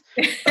debate.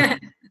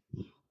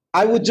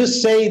 I would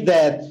just say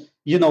that,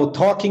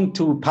 talking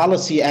to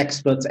policy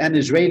experts and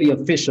Israeli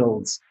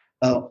officials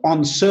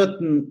on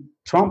certain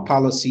Trump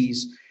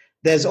policies,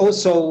 there's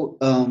also,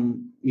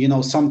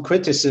 some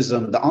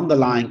criticism, the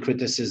underlying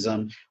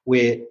criticism,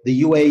 where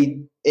the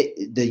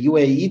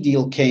UAE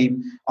deal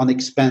came on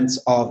expense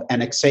of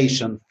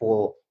annexation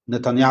for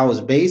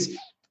Netanyahu's base.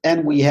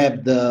 And we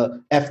have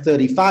the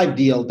F-35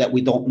 deal that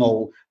we don't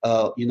know,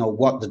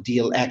 what the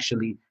deal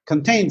actually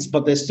contains.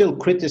 But there's still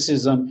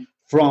criticism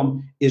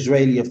from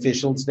Israeli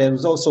officials. There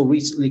was also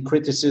recently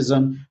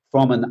criticism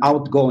from an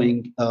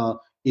outgoing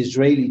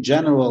Israeli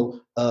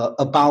general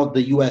about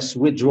the U.S.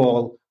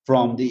 withdrawal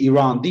from the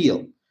Iran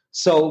deal.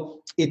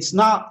 So it's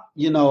not,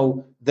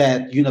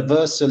 that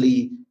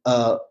universally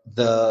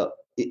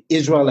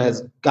Israel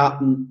has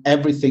gotten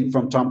everything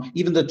from Trump.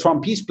 Even the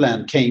Trump peace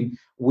plan came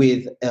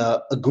with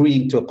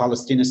agreeing to a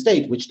Palestinian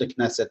state, which the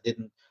Knesset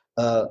didn't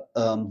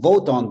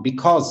vote on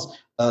because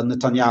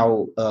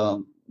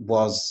Netanyahu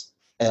was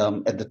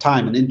at the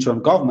time an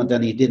interim government,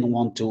 and he didn't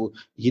want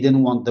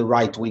the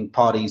right-wing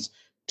parties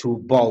to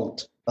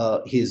bolt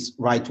his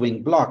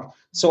right-wing bloc.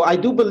 So I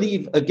do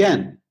believe,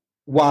 again,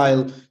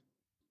 while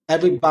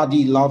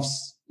everybody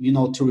loves,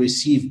 to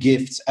receive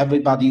gifts,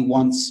 everybody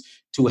wants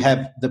to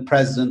have the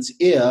president's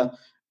ear,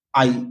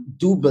 I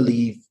do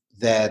believe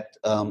that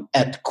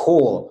at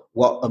core,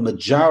 what a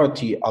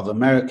majority of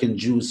American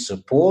Jews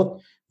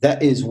support,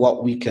 that is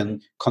what we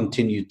can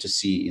continue to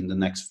see in the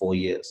next 4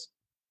 years.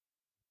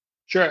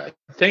 Sure.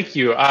 Thank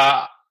you.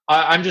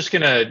 I'm just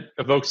going to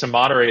evoke some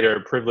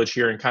moderator privilege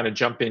here and kind of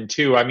jump in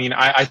too. I mean,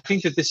 I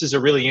think that this is a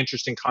really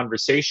interesting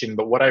conversation,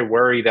 but what I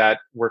worry that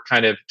we're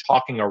kind of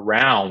talking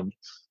around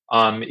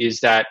is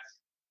that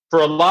for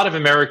a lot of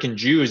American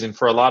Jews and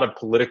for a lot of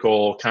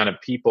political kind of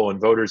people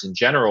and voters in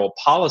general,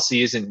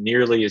 policy isn't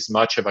nearly as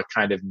much of a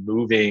kind of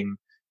moving,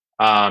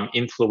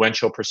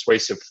 influential,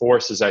 persuasive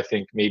force as I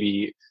think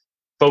maybe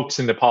folks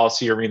in the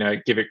policy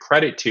arena give it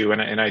credit to.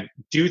 And I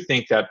do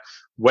think that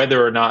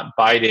whether or not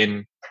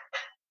Biden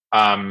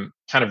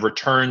kind of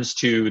returns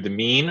to the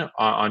mean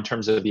on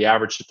terms of the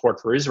average support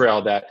for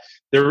Israel, that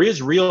there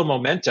is real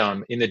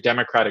momentum in the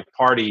Democratic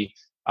Party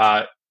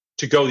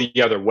to go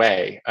the other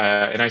way.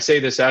 And I say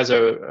this as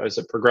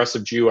a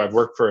progressive Jew. I've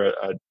worked for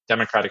a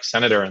Democratic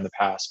senator in the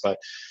past, but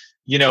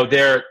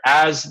there,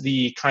 as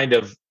the kind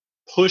of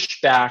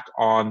pushback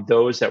on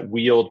those that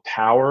wield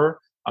power,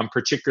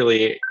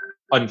 particularly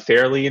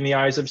unfairly in the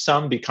eyes of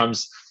some,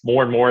 becomes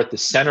more and more at the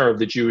center of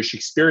the Jewish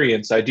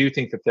experience, I do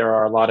think that there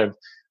are a lot of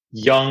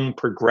young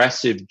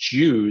progressive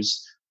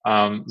Jews,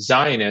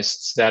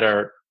 Zionists, that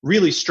are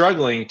really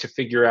struggling to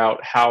figure out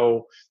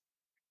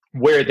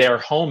where their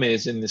home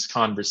is in this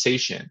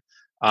conversation.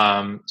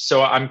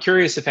 So I'm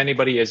curious if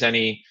anybody has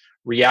any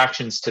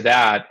reactions to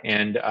that.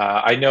 And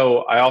I know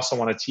I also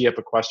want to tee up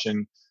a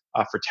question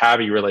for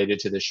Tabby related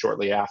to this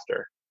shortly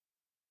after.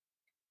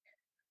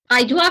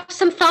 I do have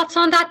some thoughts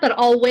on that, but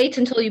I'll wait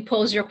until you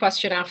pose your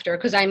question after,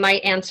 because I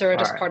might answer it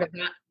as part of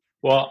that.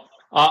 Well,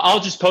 I'll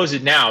just pose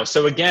it now.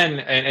 So again,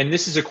 and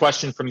this is a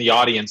question from the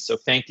audience, so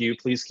thank you.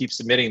 Please keep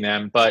submitting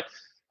them. But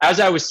as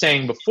I was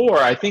saying before,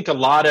 I think a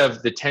lot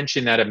of the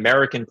tension that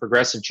American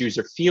progressive Jews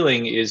are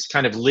feeling is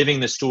kind of living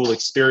the stool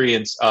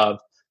experience of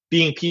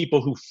being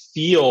people who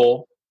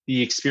feel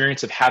the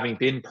experience of having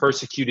been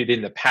persecuted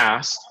in the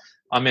past,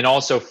 and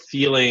also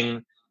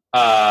feeling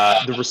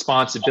the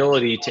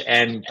responsibility to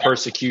end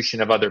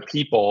persecution of other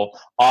people,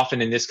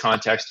 often in this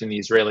context in the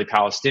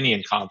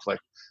Israeli-Palestinian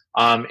conflict.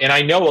 And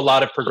I know a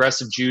lot of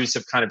progressive Jews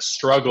have kind of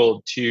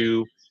struggled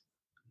to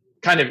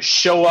kind of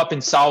show up in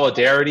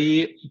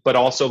solidarity, but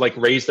also like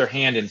raise their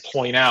hand and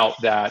point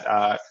out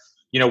that,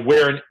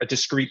 we're a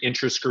discrete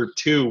interest group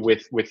too,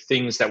 with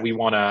things that we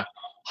want to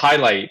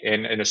highlight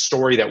and a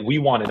story that we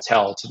want to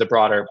tell to the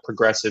broader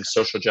progressive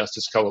social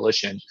justice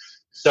coalition.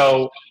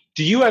 So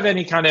do you have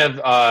any kind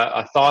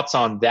of thoughts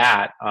on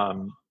that?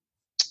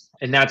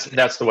 And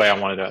that's the way I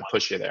wanted to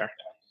push you there.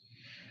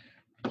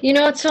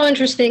 It's so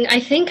interesting. I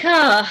think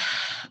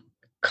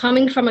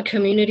coming from a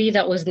community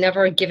that was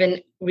never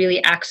given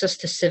really access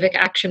to civic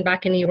action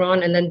back in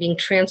Iran and then being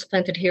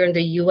transplanted here in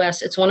the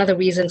US, it's one of the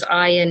reasons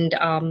I and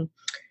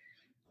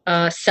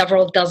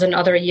several dozen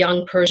other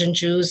young Persian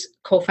Jews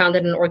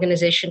co-founded an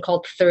organization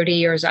called 30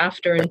 Years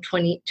After in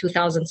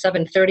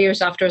 2007. 30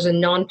 Years After is a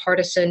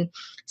nonpartisan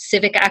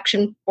civic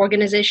action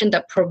organization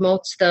that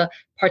promotes the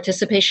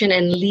participation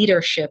and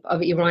leadership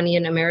of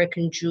Iranian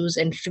American Jews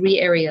in 3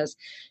 areas: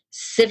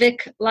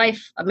 civic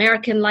life,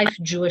 American life,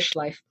 Jewish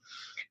life.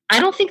 I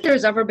don't think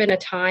there's ever been a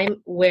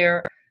time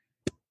where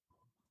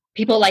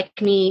people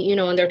like me,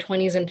 in their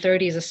 20s and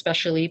 30s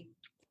especially,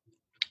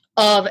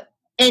 of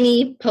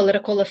any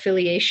political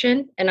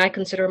affiliation, and I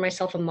consider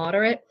myself a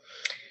moderate,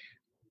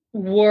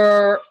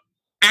 were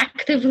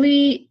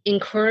actively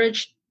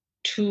encouraged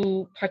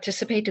to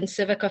participate in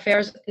civic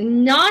affairs,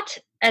 not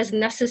as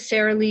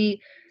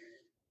necessarily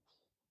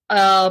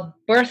a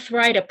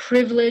birthright, a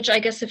privilege, I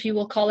guess if you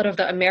will call it, of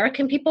the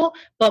American people,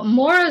 but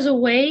more as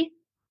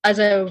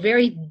a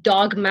very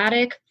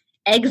dogmatic,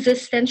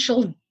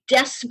 existential,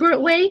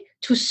 desperate way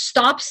to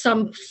stop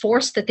some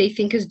force that they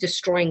think is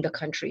destroying the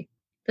country.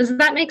 Does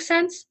that make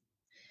sense?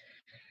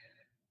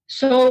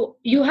 So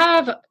you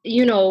have,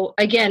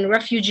 again,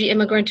 refugee,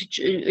 immigrant,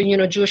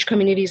 Jewish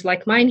communities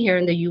like mine here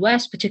in the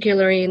U.S.,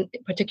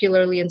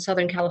 particularly in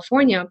Southern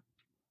California.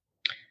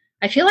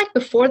 I feel like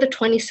before the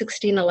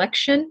 2016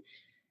 election,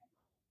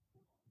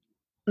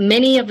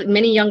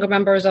 many younger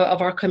members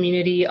of our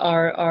community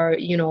are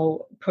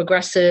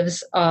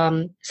progressives.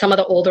 Some of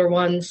the older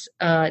ones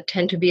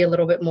tend to be a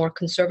little bit more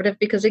conservative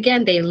because,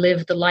 again, they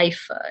live the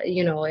life,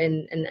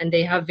 and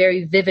they have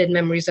very vivid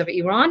memories of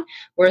Iran,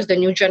 whereas the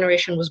new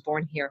generation was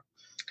born here.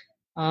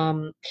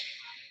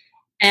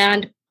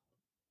 And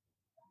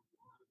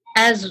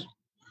as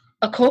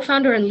a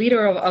co-founder and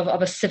leader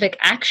of a civic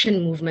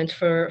action movement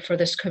for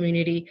this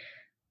community,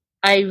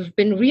 I've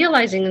been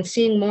realizing and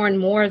seeing more and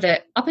more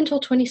that up until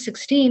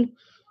 2016,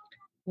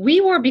 we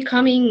were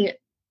getting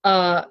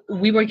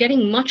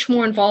much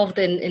more involved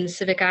in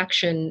civic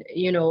action,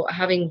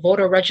 having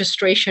voter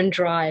registration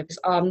drives,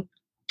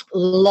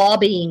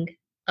 lobbying,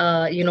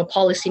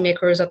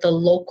 policymakers at the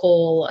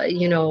local,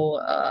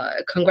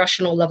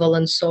 congressional level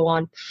and so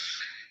on,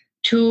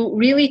 to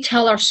really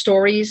tell our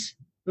stories,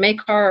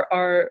 make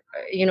our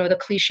the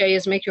cliche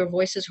is make your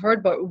voices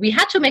heard, but we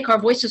had to make our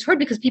voices heard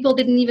because people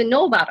didn't even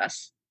know about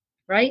us.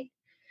 Right?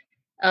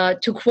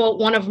 To quote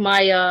one of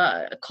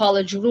my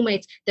college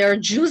roommates, there are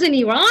Jews in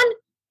Iran.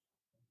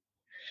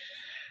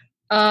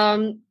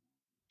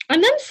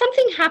 And then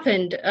something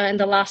happened in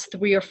the last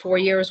 3 or 4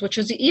 years, which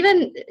is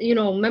even,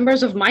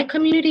 members of my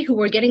community who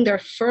were getting their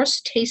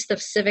first taste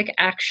of civic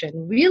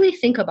action. Really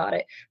think about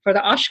it. For the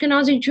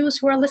Ashkenazi Jews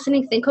who are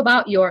listening, think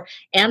about your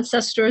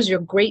ancestors,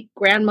 your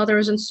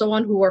great-grandmothers and so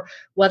on,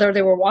 whether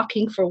they were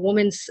walking for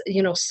women's,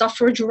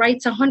 suffrage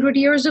rights 100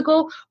 years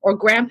ago, or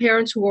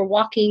grandparents who were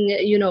walking,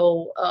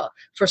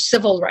 for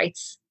civil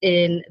rights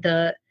in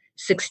the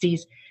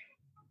 60s.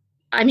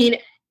 I mean,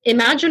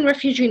 imagine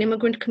refugee and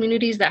immigrant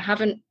communities that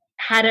haven't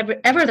had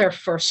ever their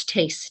first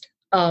taste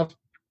of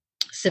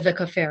civic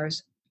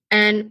affairs.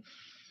 And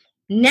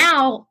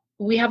now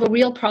we have a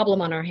real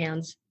problem on our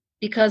hands,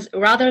 because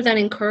rather than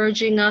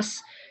encouraging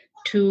us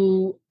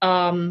to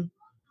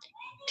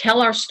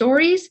tell our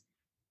stories,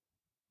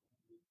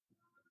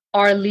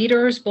 our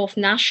leaders, both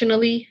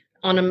nationally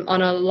on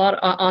a lot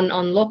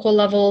on local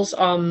levels,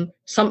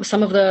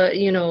 some of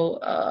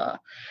the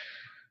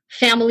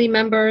family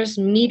members,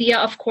 media,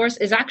 of course,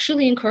 is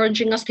actually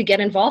encouraging us to get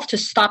involved to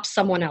stop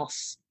someone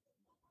else.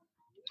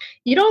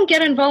 You don't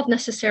get involved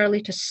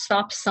necessarily to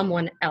stop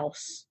someone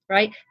else,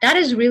 right? That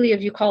is really,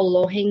 if you call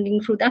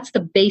low-hanging fruit, that's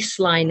the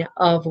baseline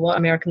of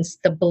what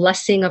the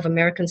blessing of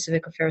American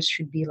civic affairs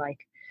should be like.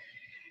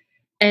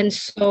 And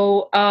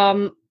so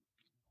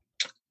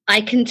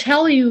I can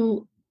tell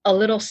you a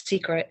little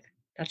secret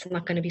that's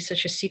not going to be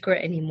such a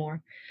secret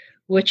anymore,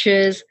 which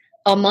is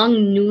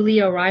among newly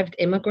arrived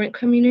immigrant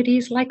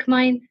communities like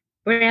mine,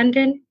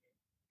 Brandon,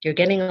 you're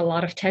getting a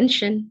lot of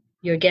tension.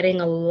 You're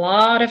getting a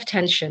lot of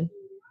tension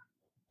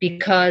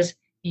because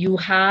you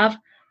have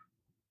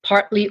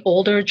partly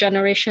older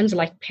generations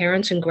like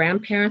parents and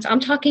grandparents. I'm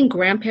talking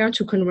grandparents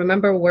who can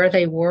remember where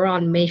they were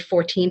on May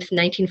 14th,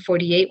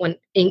 1948, when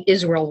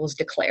Israel was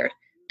declared.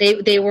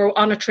 They were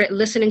on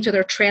listening to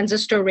their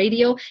transistor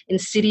radio in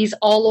cities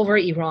all over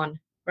Iran,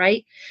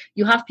 right?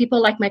 You have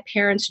people like my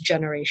parents'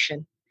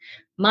 generation.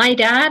 My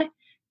dad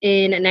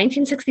in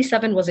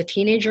 1967 was a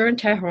teenager in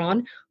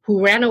Tehran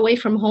who ran away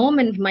from home,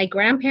 and my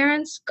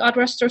grandparents, God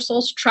rest their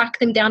souls,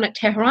 tracked him down at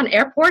Tehran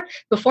airport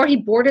before he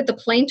boarded the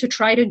plane to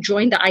try to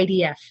join the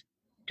IDF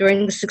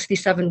during the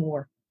 67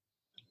 war,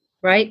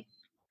 right?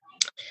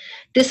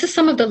 This is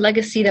some of the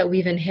legacy that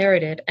we've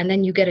inherited. And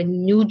then you get a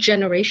new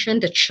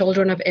generation, the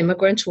children of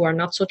immigrants who are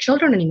not so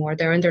children anymore.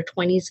 They're in their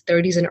 20s,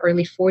 30s, and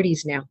early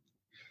 40s now.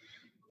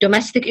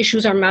 Domestic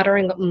issues are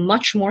mattering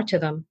much more to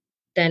them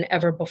than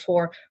ever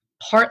before,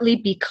 partly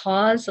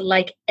because,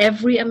 like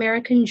every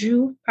American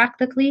Jew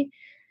practically,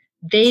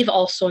 they've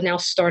also now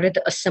started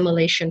the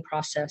assimilation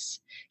process.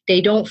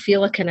 They don't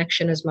feel a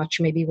connection as much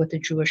maybe with the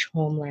Jewish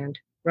homeland,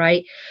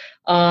 right?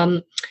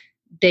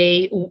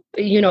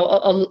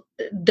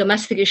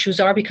 Domestic issues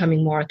are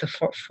becoming more at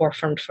the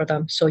forefront for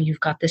them. So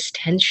you've got this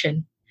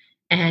tension,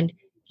 and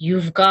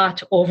you've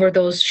got over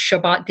those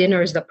Shabbat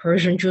dinners that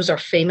Persian Jews are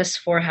famous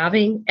for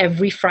having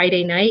every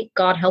Friday night.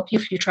 God help you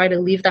if you try to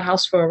leave the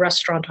house for a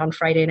restaurant on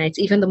Friday nights.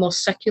 Even the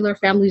most secular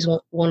families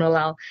won't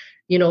allow,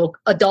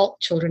 adult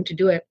children to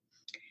do it.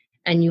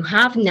 And you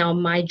have now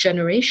my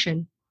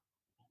generation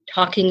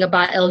talking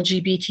about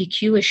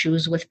LGBTQ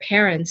issues with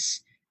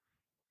parents,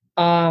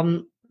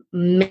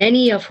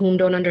 many of whom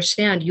don't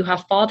understand. You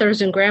have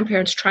fathers and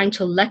grandparents trying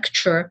to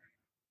lecture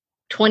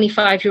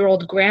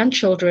 25-year-old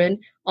grandchildren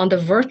on the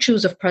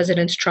virtues of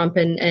President Trump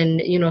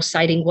and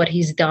citing what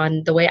he's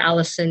done, the way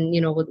Allison,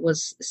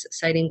 was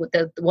citing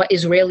what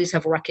Israelis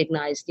have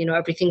recognized,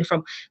 everything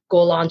from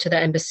Golan to the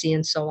embassy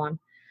and so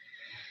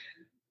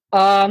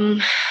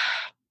on.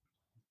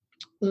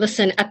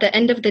 Listen, at the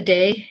end of the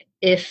day,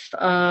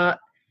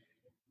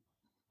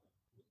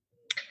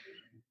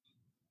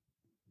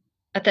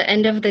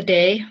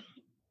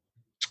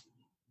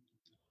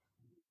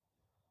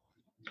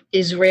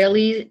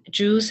 Israeli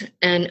Jews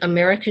and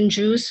American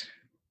Jews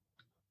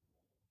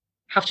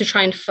have to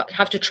try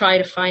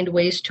to find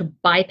ways to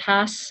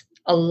bypass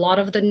a lot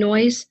of the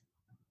noise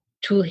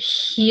to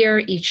hear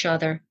each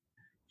other.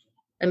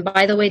 And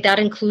by the way, that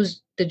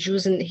includes the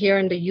Jews here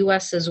in the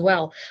U.S. as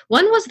well.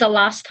 When was the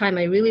last time,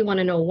 I really want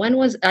to know,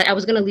 I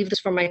was going to leave this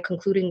for my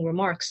concluding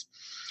remarks.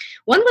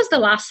 When was the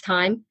last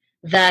time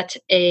that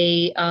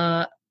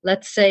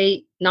let's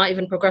say, not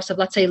even progressive,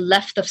 let's say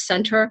left of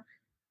center,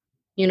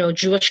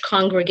 Jewish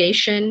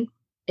congregation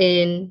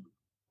in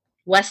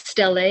West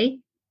LA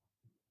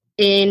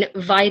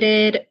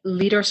invited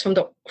leaders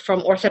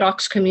from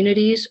Orthodox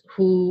communities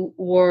who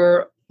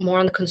were more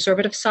on the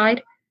conservative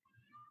side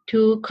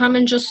to come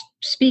and just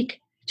speak,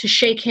 to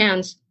shake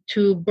hands,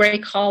 to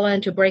break challah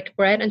and to break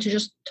bread and to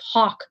just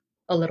talk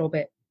a little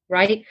bit,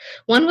 right?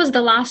 When was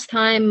the last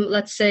time,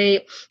 let's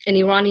say, an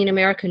Iranian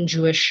American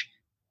Jewish,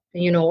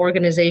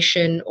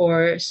 organization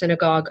or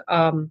synagogue,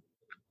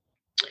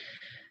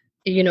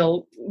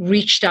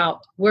 reached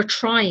out? We're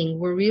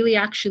really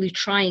actually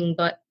trying,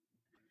 but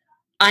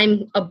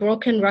I'm a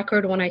broken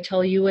record when I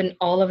tell you and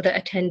all of the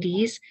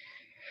attendees,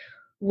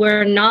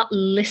 we're not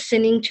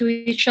listening to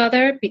each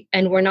other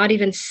and we're not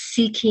even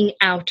seeking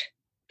out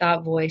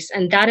that voice.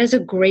 And that is a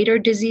greater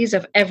disease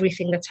of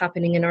everything that's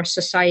happening in our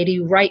society,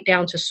 right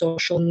down to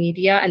social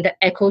media and the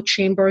echo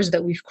chambers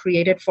that we've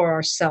created for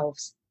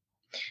ourselves.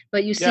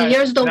 But you see,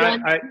 here's the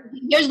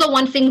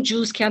one thing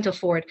Jews can't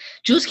afford.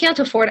 Jews can't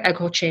afford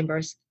echo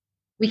chambers.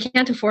 We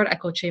can't afford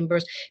echo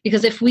chambers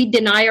because if we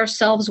deny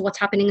ourselves what's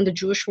happening in the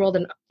Jewish world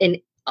and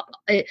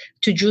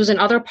to Jews in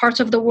other parts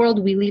of the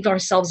world, we leave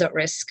ourselves at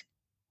risk.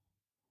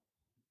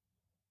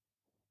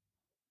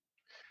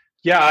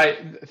 Yeah,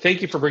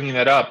 thank you for bringing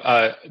that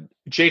up.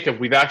 Jacob,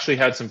 we've actually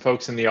had some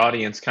folks in the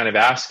audience kind of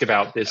ask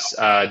about this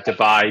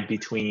divide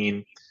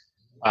between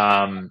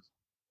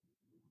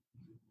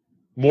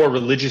more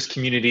religious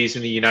communities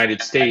in the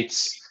United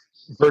States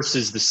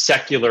versus the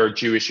secular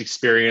Jewish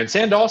experience,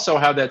 and also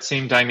how that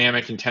same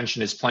dynamic and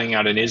tension is playing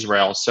out in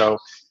Israel. So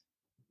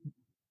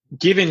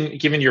given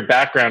your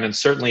background and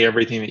certainly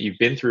everything that you've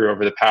been through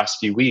over the past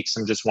few weeks,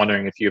 I'm just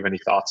wondering if you have any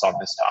thoughts on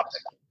this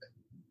topic.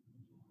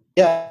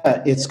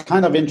 Yeah, it's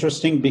kind of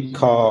interesting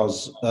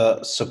because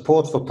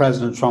support for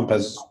President Trump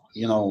has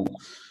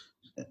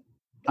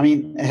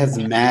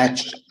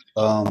matched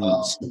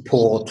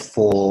support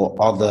for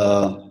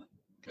other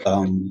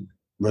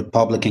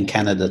Republican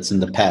candidates in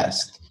the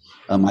past.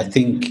 I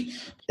think,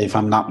 if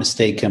I'm not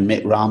mistaken,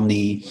 Mitt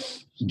Romney,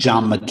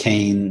 John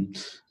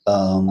McCain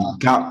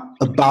got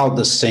about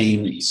the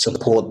same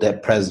support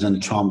that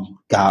President Trump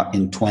got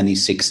in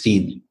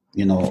 2016,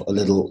 a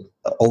little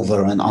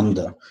over and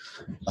under.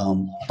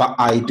 But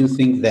I do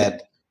think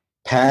that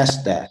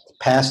past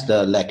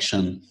the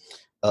election,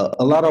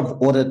 a lot of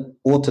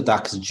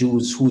Orthodox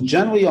Jews who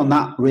generally are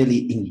not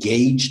really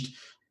engaged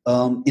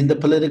in the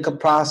political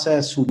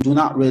process, who do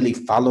not really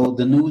follow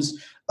the news,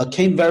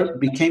 became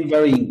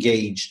very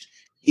engaged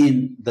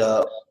in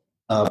the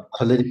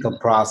political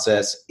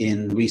process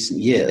in recent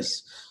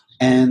years.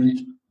 And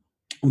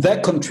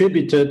that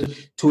contributed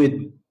to it,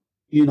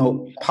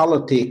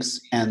 politics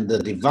and the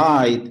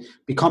divide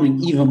becoming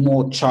even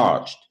more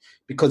charged.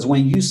 Because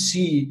when you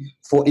see,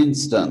 for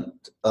instance,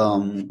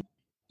 an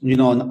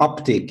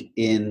uptick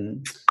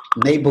in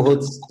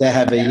neighborhoods that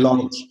have a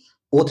large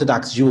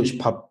Orthodox Jewish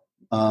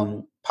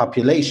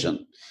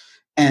population,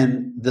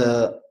 and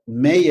the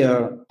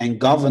mayor and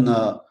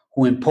governor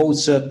who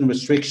impose certain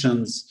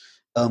restrictions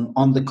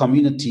on the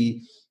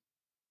community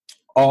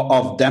are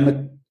of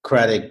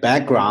Democratic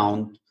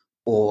background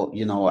or,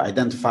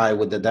 identify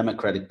with the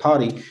Democratic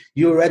Party,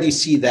 you already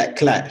see that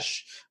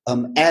clash.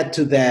 Add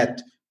to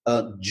that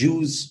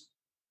Jews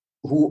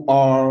who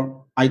are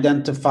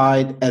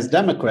identified as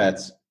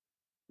Democrats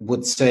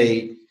would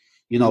say,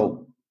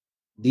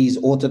 these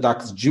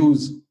Orthodox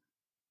Jews,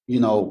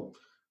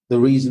 the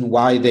reason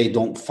why they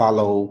don't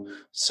follow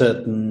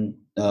certain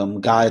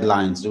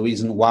guidelines, the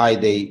reason why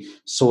they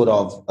sort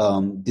of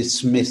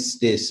dismiss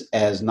this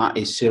as not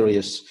a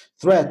serious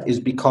threat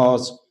is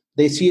because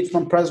they see it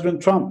from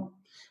President Trump.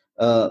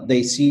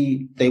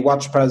 They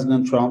watch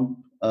President Trump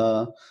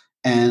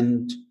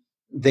and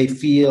they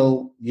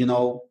feel,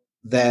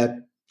 that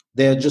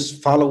they're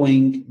just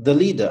following the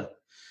leader.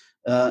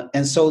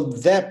 And so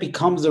that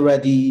becomes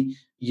already,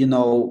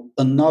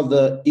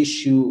 another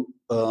issue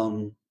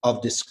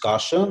of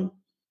discussion,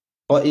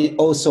 but it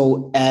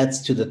also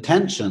adds to the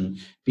tension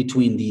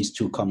between these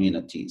two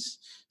communities.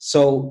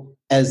 So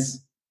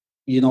as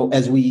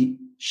we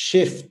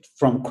shift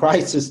from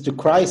crisis to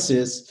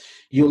crisis,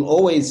 you'll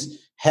always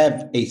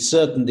have a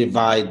certain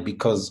divide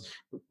because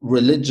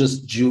religious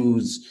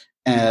Jews,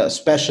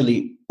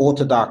 especially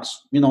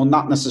Orthodox,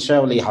 not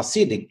necessarily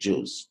Hasidic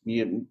Jews,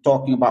 you're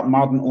talking about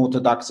modern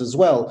Orthodox as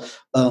well,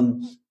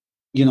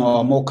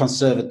 are more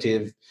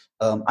conservative,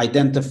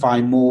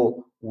 identify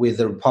more with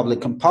the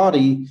Republican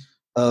Party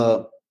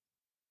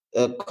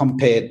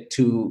compared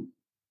to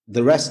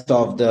the rest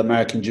of the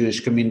American Jewish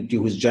community,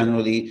 who's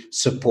generally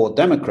support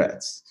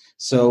Democrats.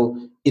 So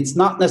it's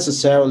not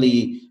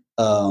necessarily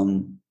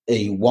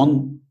a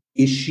one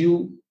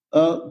issue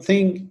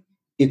thing.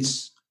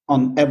 It's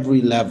on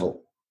every level.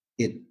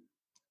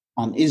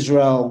 On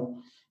Israel,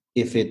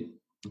 if it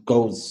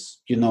goes,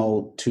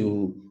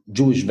 to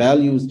Jewish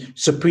values,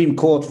 Supreme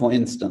Court, for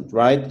instance,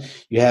 right?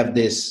 You have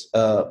this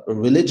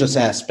religious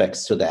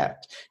aspects to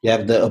that. You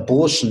have the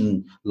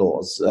abortion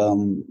laws,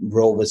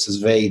 Roe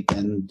versus Wade,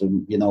 and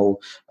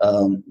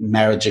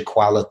marriage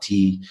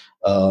equality,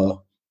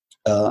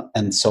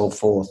 and so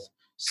forth.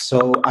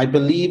 So I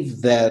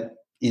believe that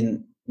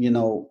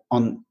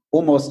on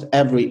almost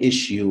every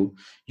issue,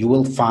 you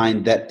will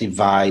find that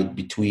divide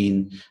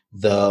between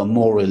the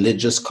more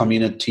religious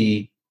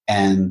community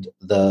and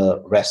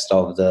the rest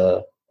of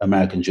the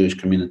American Jewish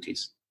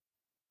communities.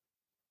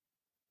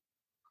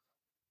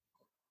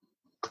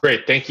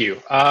 Great, thank you.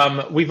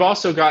 We've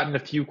also gotten a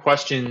few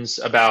questions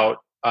about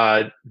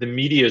the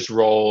media's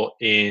role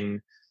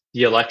in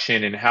the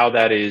election and how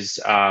that is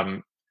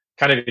kind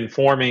of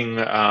informing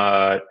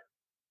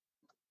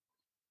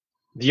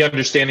the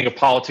understanding of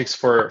politics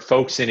for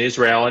folks in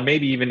Israel and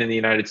maybe even in the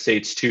United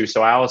States too.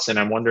 So Allison,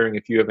 I'm wondering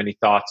if you have any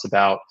thoughts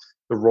about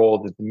the role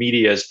that the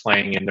media is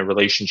playing in the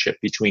relationship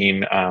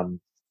between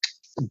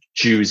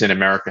Jews in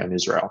America and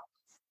Israel.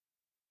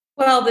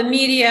 Well, the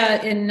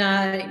media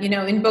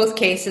in both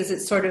cases,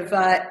 it's sort of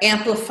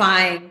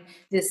amplifying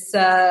this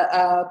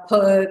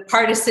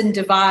partisan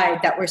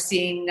divide that we're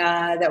seeing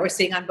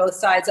on both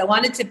sides. I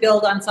wanted to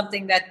build on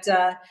something that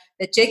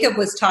Jacob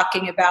was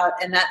talking about,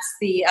 and that's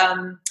the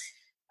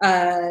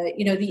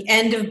the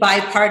end of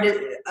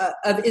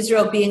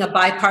Israel being a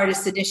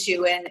bipartisan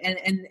issue,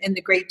 and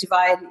the great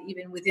divide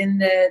even within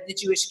the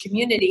Jewish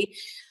community.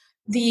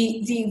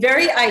 The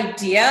very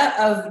idea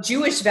of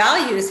Jewish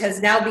values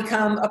has now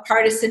become a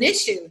partisan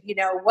issue.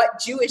 What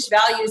Jewish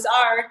values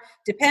are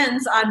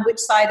depends on which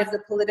side of the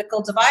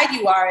political divide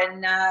you are.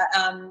 And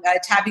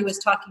Tabby was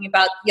talking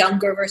about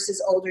younger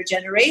versus older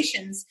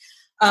generations.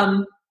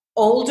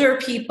 older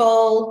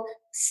people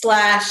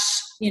slash,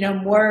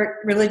 more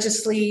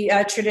religiously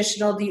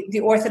traditional, the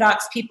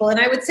Orthodox people. And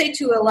I would say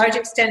to a large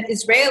extent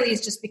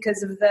Israelis, just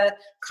because of the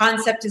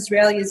concept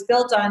Israeli is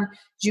built on.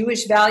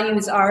 Jewish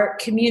values are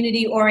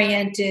community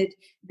oriented,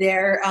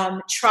 they're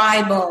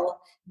tribal,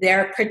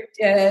 they're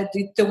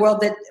the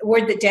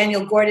word that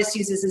Daniel Gordis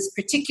uses is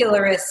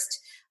particularist.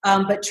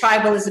 But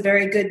tribal is a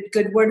very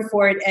good word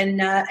for it,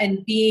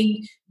 and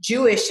being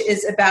Jewish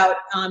is about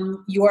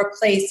your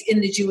place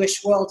in the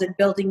Jewish world and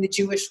building the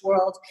Jewish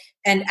world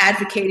and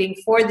advocating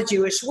for the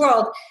Jewish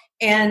world.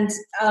 And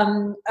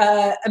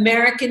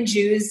American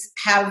Jews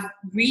have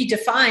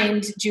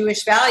redefined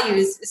Jewish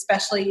values,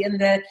 especially in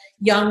the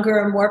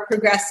younger, more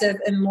progressive,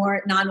 and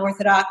more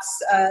non-Orthodox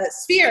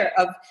sphere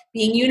of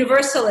being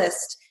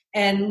universalist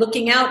and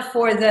looking out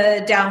for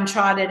the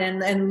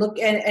downtrodden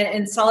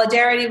and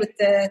solidarity with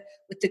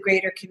the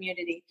greater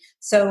community.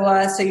 So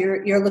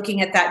you're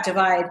looking at that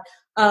divide.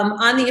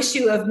 On the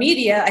issue of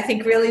media, I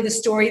think really the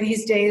story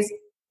these days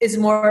is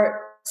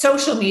more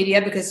social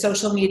media, because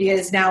social media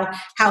is now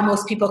how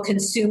most people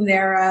consume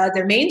their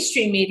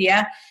mainstream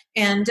media.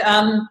 And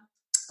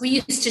we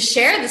used to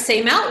share the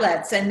same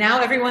outlets, and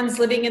now everyone's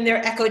living in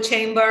their echo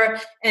chamber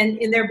and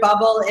in their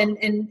bubble and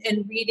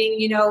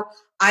reading,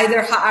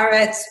 either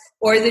Haaretz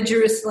or the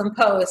Jerusalem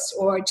Post,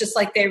 or just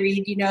like they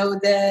read,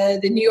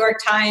 the New York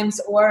Times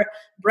or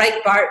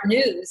Breitbart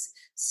News.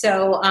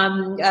 So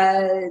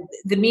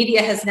the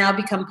media has now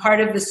become part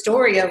of the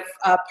story of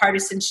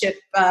partisanship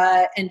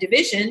and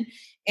division.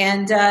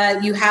 And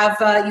you have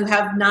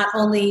not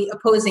only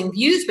opposing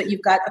views, but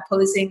you've got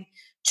opposing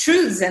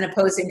truths and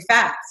opposing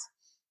facts.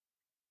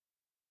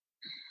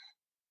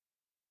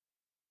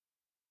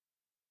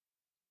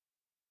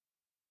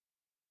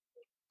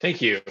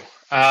 Thank you.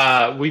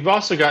 We've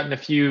also gotten a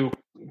few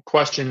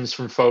questions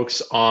from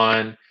folks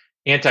on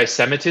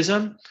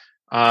anti-Semitism,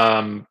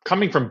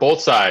 coming from both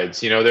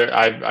sides.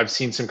 I've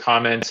seen some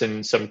comments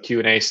and some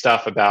Q&A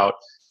stuff about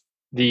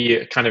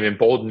the kind of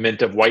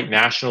emboldenment of white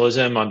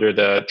nationalism under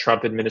the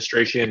Trump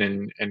administration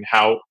and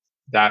how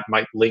that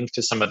might link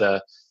to some of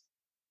the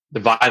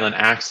violent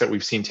acts that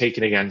we've seen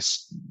taken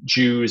against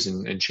Jews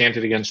and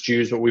chanted against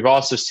Jews. But we've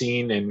also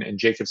seen, and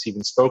Jacob's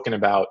even spoken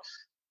about,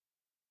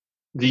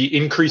 the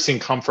increasing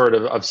comfort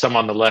of some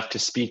on the left to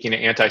speak in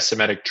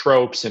anti-Semitic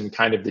tropes and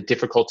kind of the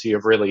difficulty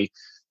of really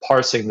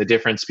parsing the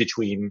difference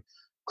between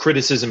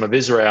criticism of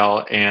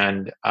Israel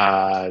and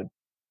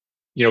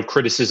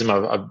criticism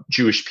of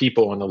Jewish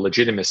people and the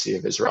legitimacy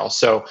of Israel.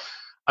 So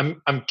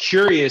I'm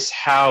curious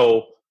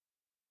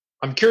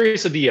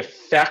of the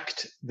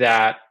effect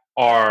that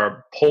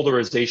our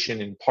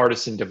polarization and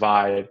partisan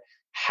divide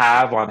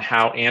have on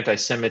how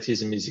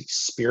anti-Semitism is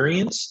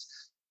experienced,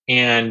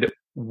 and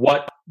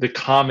what the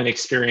common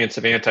experience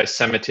of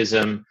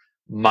anti-Semitism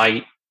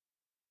might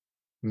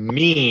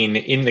mean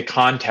in the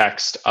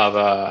context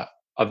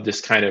of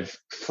this kind of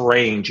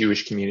fraying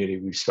Jewish community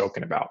we've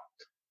spoken about.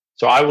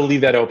 So I will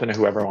leave that open to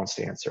whoever wants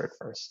to answer it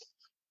first.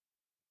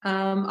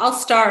 I'll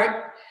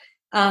start.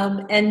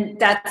 And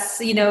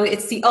that's,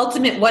 it's the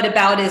ultimate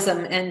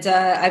whataboutism. And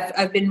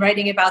I've been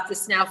writing about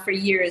this now for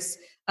years.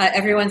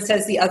 Everyone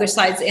says the other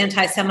side's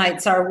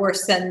anti-Semites are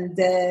worse than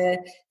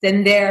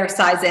their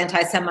side's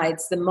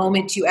anti-Semites. The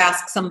moment you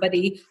ask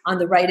somebody on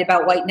the right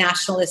about white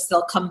nationalists,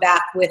 they'll come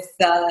back with,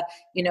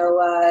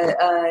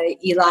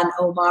 Ilan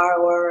Omar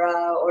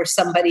or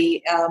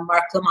somebody,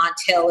 Mark Lamont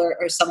Hill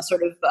or some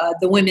sort of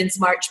the Women's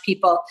March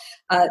people.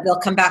 They'll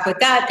come back with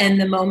that. And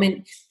the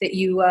moment that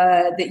you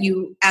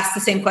ask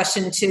the same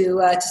question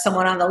to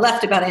someone on the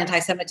left about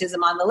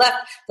anti-Semitism on the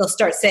left, they'll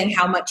start saying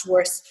how much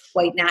worse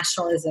white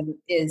nationalism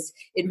is.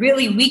 It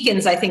really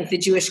weakens, I think, the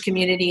Jewish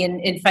community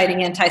in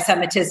fighting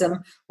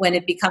anti-Semitism when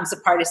it becomes a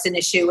partisan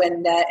issue,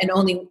 and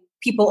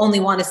people only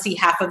want to see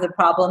half of the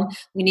problem.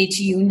 We need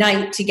to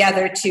unite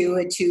together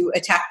to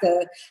attack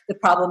the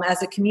problem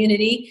as a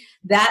community.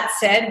 That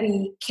said,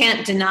 we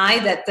can't deny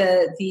that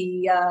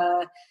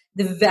the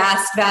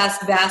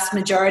vast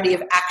majority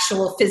of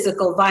actual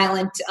physical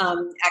violent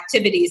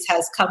activities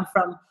has come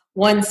from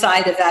one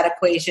side of that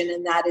equation,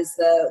 and that is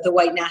the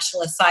white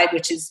nationalist side,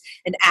 which is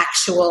an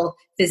actual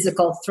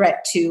physical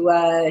threat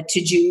to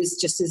Jews,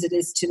 just as it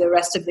is to the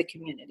rest of the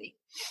community.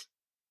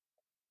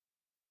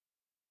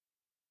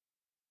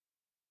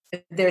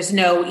 There's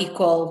no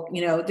equal,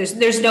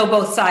 there's no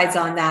both sides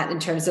on that in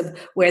terms of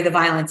where the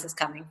violence is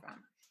coming from.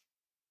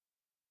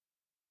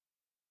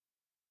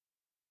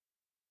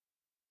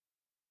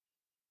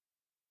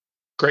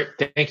 Great,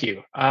 thank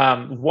you.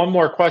 One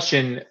more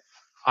question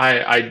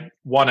I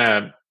want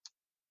to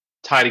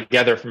tie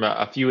together from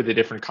a few of the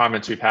different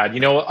comments we've had.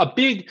 A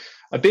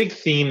big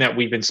theme that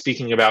we've been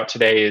speaking about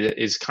today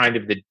is kind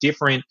of the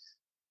different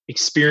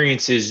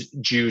experiences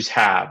Jews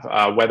have,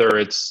 whether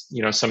it's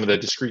some of the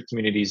discrete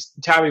communities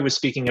Tabby was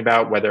speaking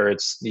about, whether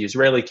it's the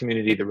Israeli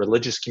community, the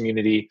religious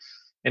community.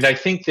 And I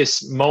think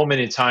this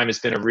moment in time has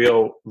been a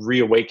real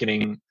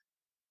reawakening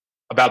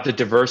about the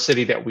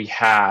diversity that we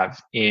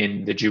have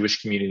in the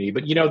Jewish community.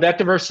 But that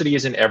diversity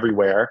isn't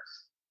everywhere.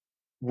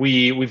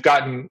 We've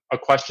gotten a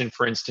question,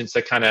 for instance,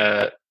 that kind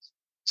of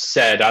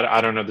said,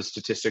 I don't know the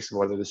statistics of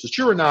whether this is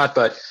true or not,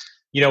 but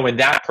in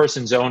that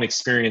person's own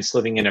experience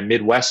living in a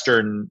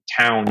Midwestern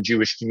town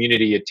Jewish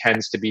community, it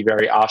tends to be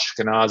very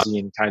Ashkenazi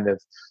and kind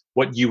of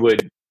what you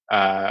would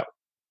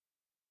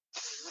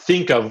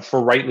think of,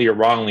 for rightly or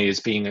wrongly, as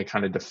being a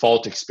kind of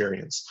default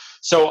experience.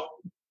 So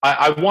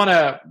I want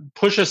to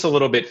push us a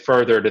little bit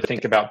further to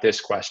think about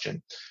this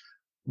question.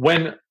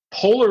 When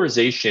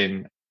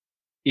polarization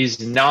is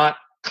not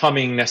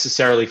coming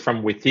necessarily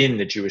from within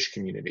the Jewish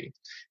community,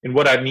 and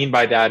what I mean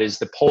by that is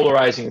the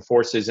polarizing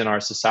forces in our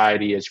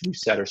society, as we've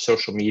said, are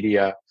social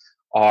media,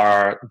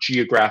 are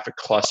geographic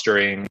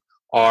clustering,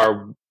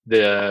 are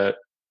the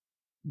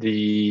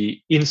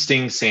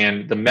instincts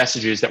and the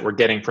messages that we're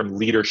getting from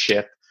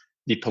leadership,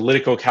 the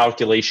political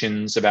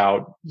calculations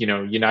about,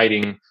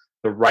 uniting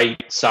the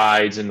right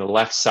sides and the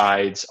left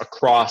sides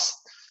across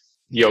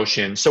the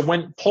ocean. So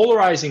when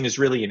polarizing is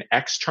really an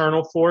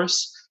external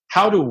force,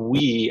 how do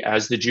we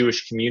as the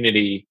Jewish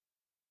community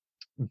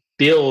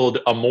build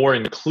a more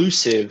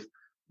inclusive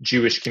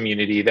Jewish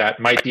community that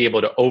might be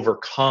able to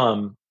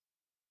overcome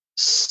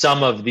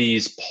some of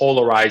these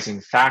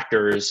polarizing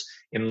factors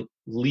and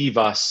leave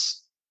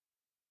us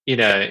in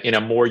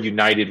a more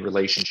united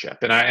relationship?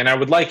 And I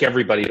would like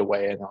everybody to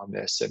weigh in on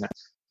this. And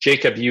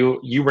Jacob,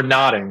 you were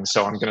nodding,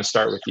 so I'm going to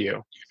start with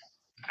you.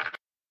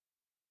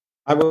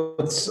 I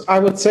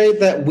would say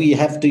that we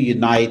have to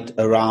unite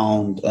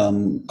around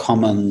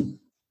common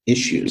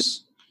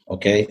issues.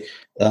 Okay,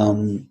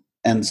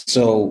 and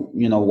so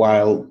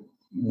while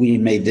we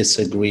may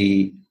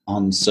disagree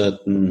on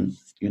certain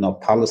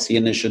policy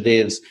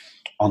initiatives,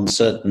 on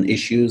certain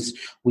issues,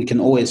 we can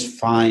always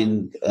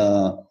find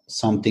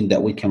something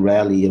that we can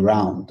rally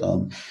around.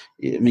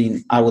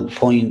 I would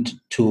point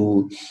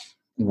to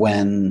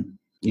when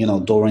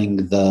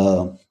during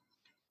the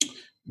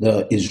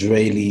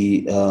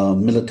Israeli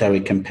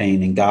military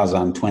campaign in Gaza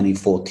in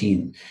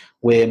 2014,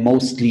 where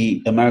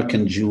mostly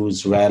American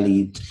Jews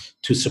rallied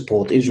to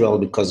support Israel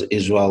because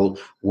Israel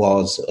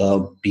was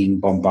being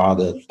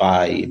bombarded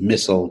by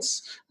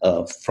missiles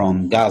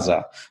from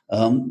Gaza.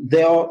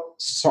 There are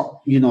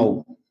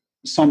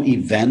some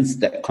events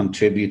that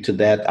contribute to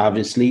that.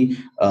 Obviously,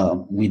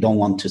 we don't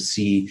want to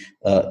see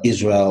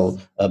Israel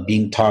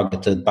being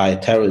targeted by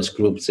terrorist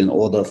groups in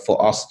order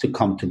for us to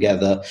come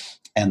together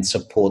and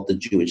support the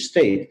Jewish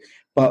state.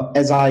 But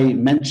as I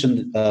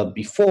mentioned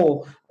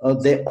before,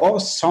 there are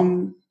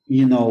some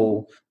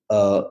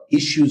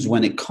issues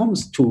when it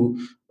comes to,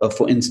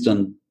 for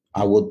instance,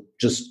 I would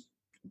just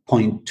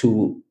point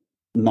to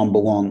number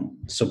one,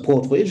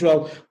 support for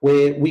Israel,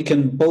 where we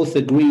can both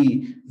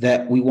agree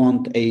that we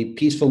want a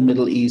peaceful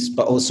Middle East,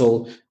 but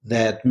also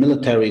that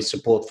military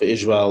support for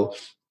Israel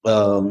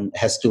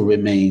has to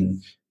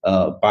remain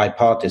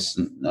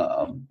bipartisan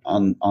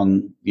and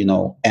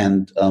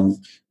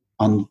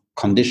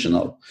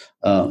unconditional.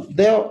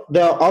 There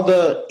are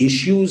other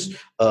issues.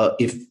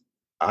 If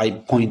I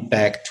point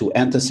back to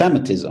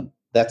anti-Semitism,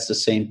 that's the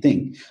same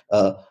thing.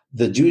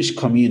 The Jewish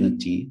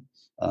community,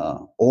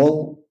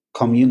 all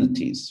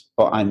communities,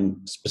 but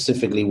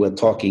we're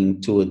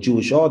talking to a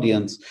Jewish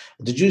audience,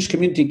 the Jewish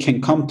community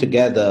can come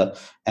together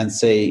and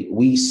say,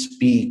 we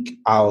speak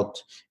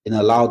out in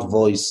a loud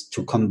voice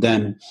to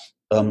condemn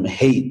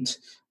hate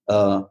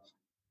from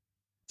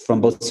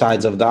both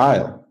sides of the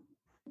aisle.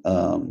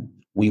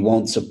 We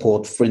won't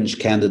support fringe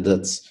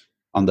candidates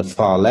on the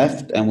far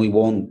left, and we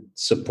won't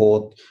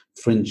support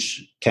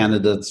fringe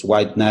candidates,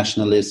 white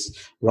nationalists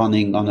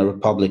running on a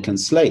Republican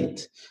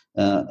slate.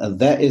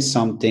 That is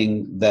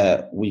something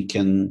that we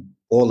can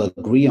all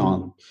agree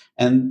on.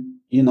 And,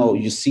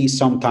 you see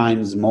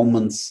sometimes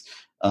moments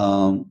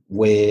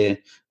where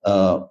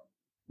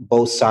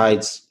both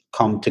sides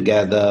come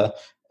together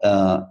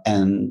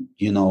and,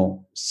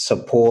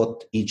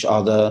 support each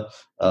other.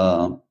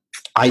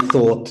 I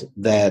thought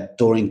that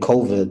during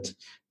COVID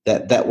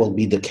that will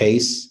be the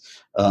case,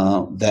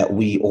 that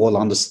we all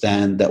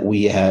understand that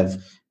we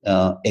have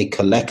a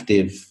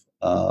collective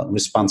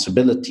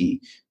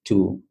responsibility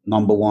to,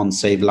 number one,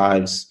 save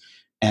lives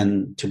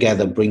and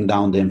together bring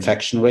down the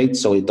infection rate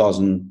so it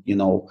doesn't,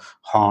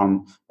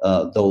 harm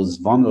those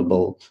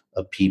vulnerable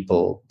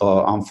people.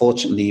 But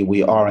unfortunately,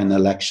 we are in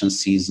election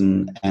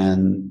season,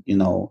 and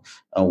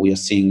we are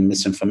seeing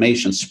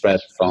misinformation spread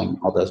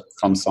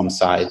from some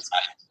sides.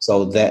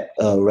 So that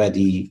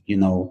already,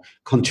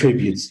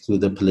 contributes to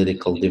the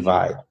political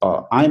divide.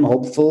 But I'm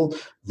hopeful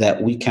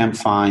that we can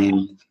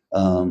find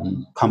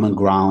common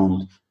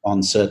ground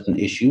on certain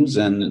issues,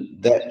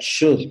 and that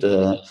should,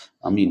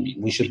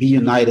 we should be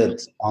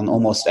united on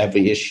almost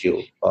every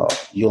issue.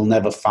 You'll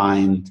never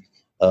find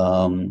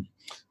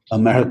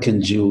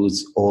American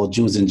Jews or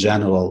Jews in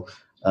general,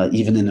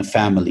 even in a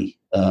family,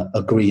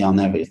 agree on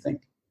everything.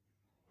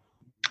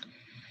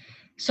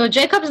 So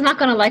Jacob's not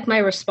going to like my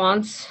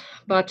response,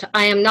 but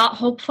I am not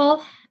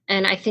hopeful,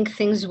 and I think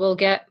things will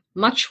get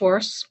much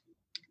worse.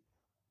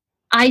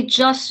 I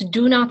just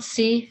do not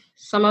see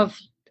some of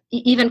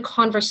even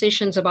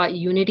conversations about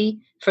unity,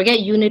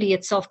 forget unity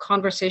itself,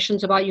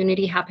 conversations about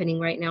unity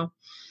happening right now.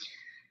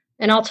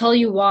 And I'll tell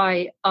you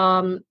why.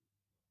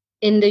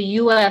 In the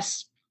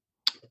US,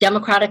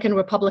 Democratic and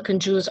Republican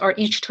Jews are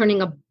each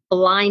turning a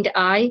blind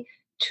eye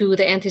to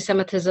the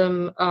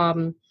anti-Semitism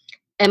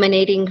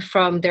emanating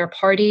from their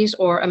parties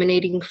or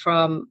emanating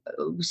from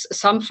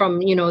some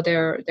from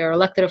their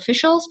elected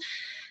officials,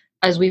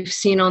 as we've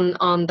seen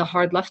on the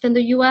hard left in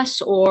the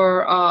U.S.,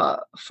 or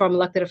from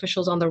elected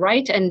officials on the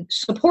right, and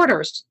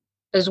supporters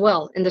as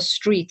well in the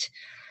street.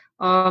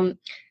 When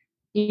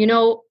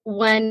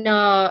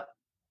a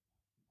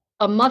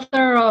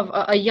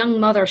young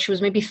mother, she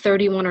was maybe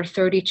 31 or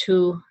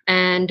 32,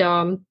 and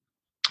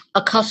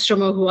a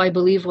customer who I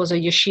believe was a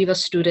yeshiva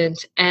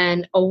student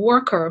and a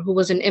worker who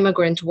was an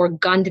immigrant were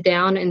gunned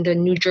down in the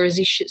New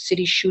Jersey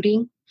city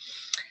shooting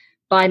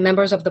by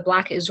members of the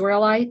Black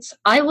Israelites.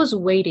 I was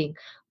waiting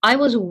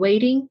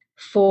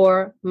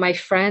for my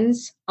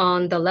friends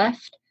on the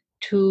left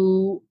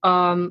to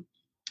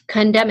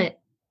condemn it,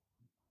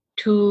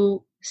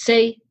 to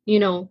say,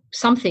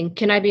 something.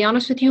 Can I be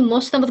honest with you?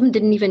 Most of them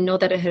didn't even know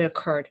that it had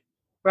occurred.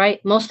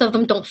 Right? Most of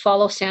them don't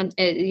follow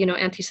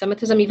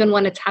anti-Semitism, even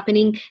when it's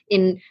happening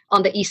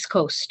on the East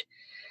Coast.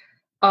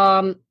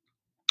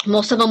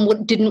 Most of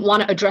them didn't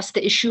want to address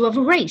the issue of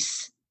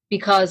race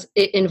because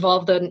it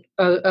involved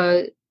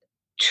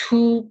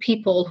two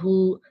people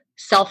who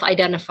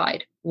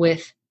self-identified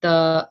with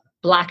the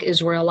Black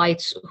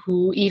Israelites,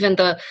 who even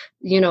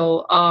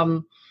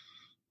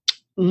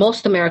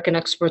most American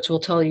experts will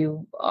tell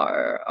you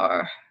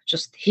are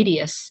just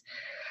hideous.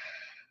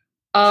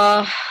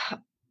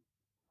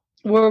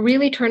 We're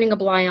really turning a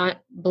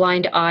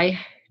blind eye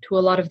to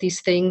a lot of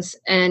these things.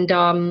 And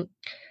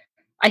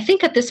I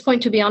think at this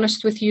point, to be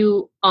honest with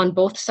you, on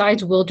both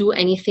sides, we'll do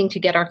anything to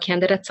get our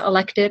candidates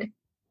elected,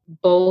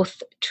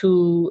 both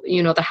to,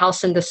 the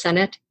House and the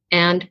Senate,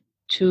 and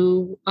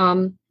to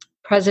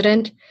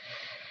president.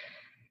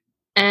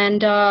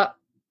 And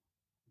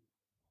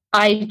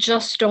I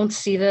just don't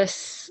see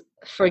this,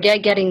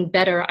 forget getting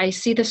better. I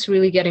see this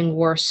really getting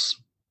worse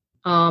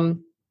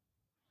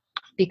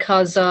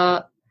because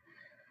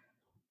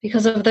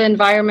of the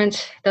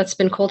environment that's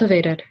been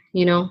cultivated,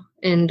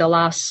 in the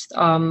last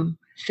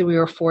 3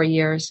 or 4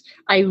 years.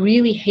 I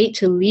really hate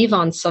to leave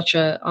on such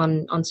a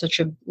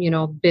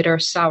bitter,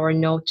 sour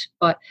note,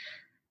 but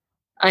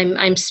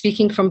I'm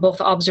speaking from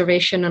both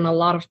observation and a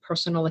lot of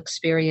personal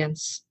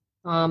experience.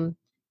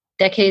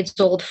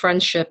 Decades-old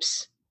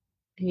friendships,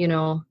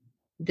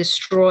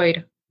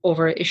 destroyed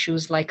over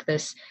issues like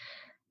this.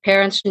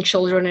 Parents and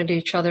children at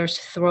each other's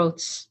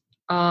throats.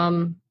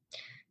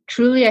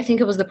 Truly, I think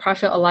it was the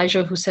prophet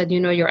Elijah who said,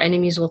 your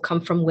enemies will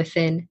come from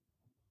within.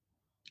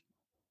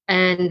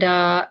 And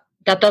that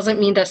doesn't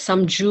mean that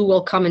some Jew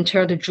will come and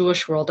tear the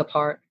Jewish world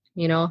apart,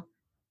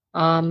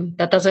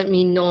 That doesn't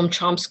mean Noam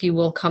Chomsky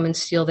will come and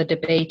steal the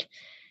debate.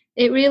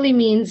 It really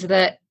means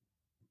that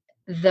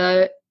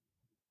the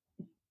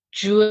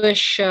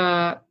Jewish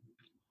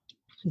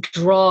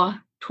draw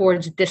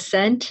towards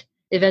dissent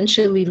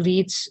eventually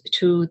leads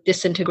to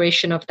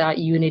disintegration of that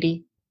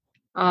unity.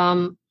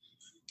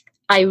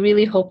 I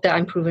really hope that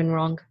I'm proven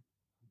wrong.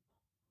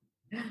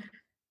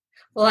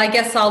 Well, I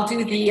guess I'll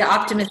do the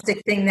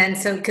optimistic thing then,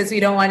 because we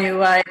don't want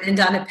to end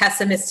on a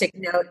pessimistic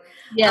note.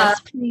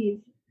 Yes, please.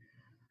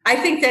 I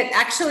think that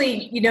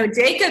actually,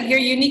 Jacob, you're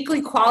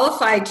uniquely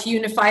qualified to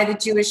unify the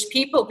Jewish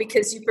people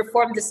because you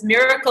performed this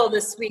miracle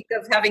this week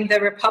of having the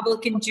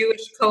Republican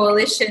Jewish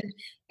Coalition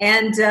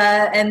and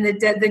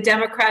the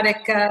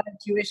Democratic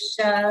Jewish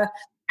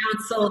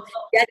Council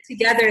get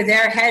together.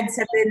 Their heads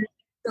have been,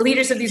 the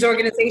leaders of these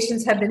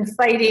organizations have been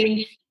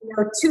fighting,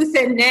 tooth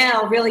and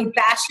nail, really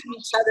bashing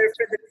each other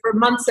for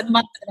months and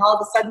months, and all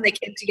of a sudden they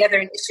came together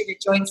and issued a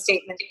joint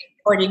statement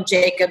supporting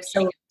Jacob.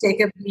 So,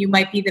 Jacob, you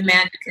might be the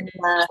man who can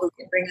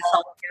bring us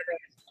all together.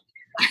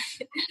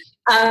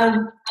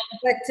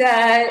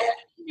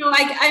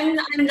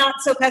 I'm not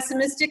so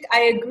pessimistic.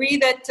 I agree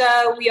that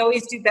we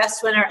always do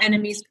best when our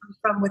enemies come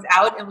from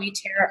without, and we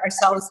tear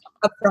ourselves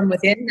up from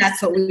within.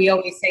 That's what we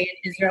always say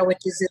in Israel,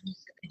 which is a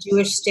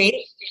Jewish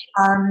state.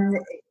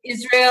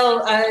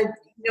 Israel,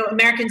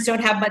 Americans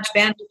don't have much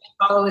bandwidth to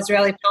follow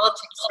Israeli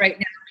politics right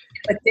now,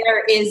 but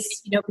there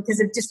is, because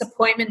of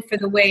disappointment for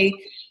the way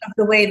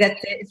that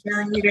the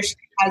Israeli leadership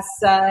has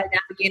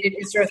navigated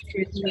Israel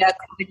through the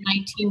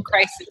COVID-19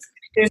 crisis.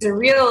 There's a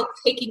real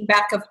taking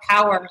back of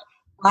power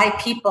by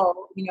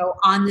people,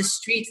 on the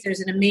streets. There's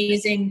an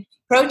amazing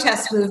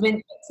protest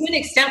movement. To an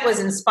extent, was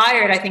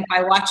inspired, I think,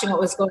 by watching what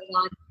was going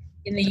on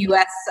in the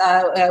U.S.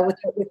 With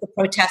the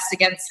protests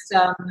against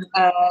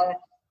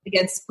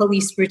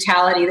police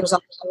brutality. There's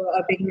also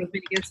a big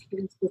movement against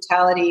police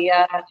brutality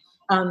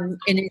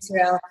in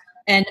Israel.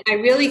 And I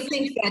really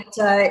think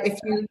that if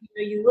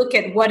you look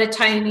at what a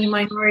tiny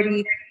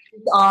minority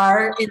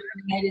are in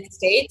the United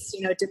States,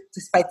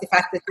 despite the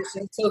fact that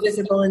they're so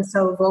visible and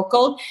so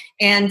vocal,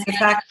 and the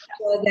fact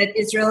that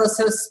Israel is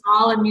so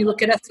small, and you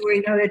look at us,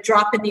 we're a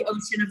drop in the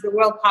ocean of the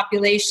world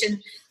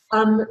population.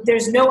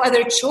 There's no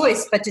other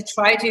choice but to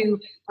try to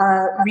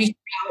reach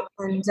out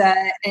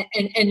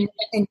and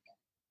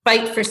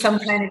fight for some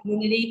kind of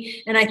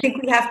unity. And I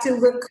think we have to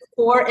look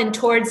for and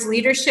towards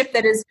leadership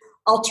that is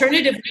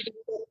alternative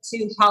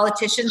to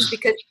politicians,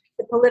 because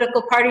the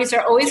political parties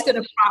are always going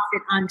to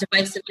profit on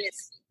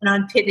divisiveness and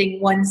on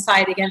pitting one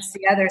side against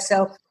the other.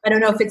 So I don't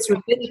know if it's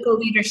rabbinical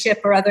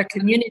leadership or other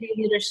community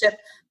leadership,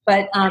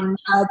 but there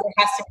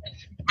has to be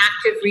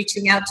active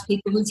reaching out to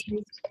people whose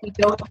views we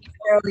don't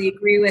necessarily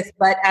agree with,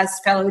 but as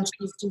fellow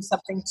Jews do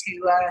something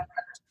to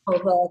pull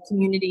the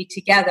community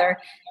together.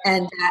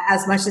 And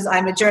as much as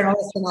I'm a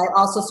journalist and I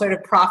also sort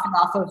of profit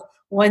off of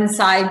one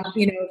side,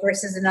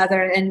 versus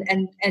another and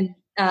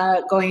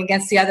going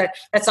against the other,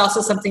 that's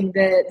also something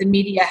the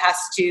media has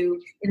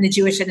to, in the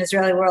Jewish and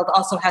Israeli world,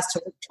 also has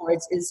to work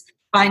towards, is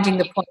finding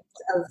the points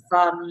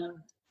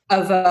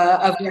of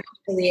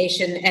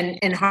reconciliation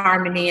and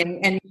harmony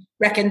and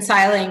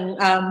reconciling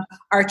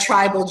our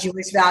tribal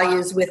Jewish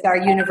values with our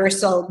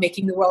universal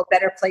making the world a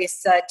better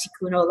place,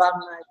 tikkun olam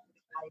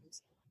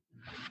values.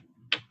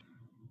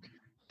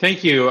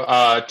 Thank you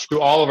to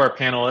all of our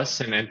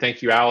panelists, and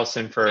thank you,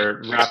 Allison,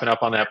 for wrapping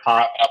up on that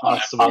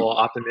possible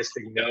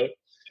optimistic note.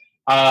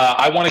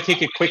 I want to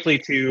kick it quickly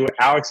to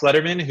Alex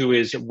Lederman, who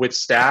is with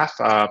staff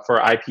for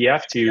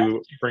IPF,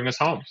 to bring us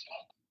home.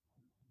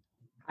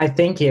 Hi,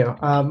 thank you.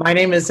 My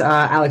name is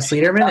Alex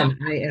Lederman, and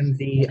I am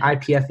the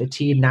IPF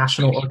Atid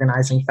National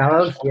Organizing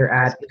Fellow here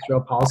at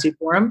Israel Policy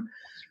Forum.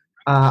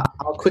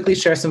 I'll quickly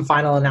share some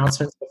final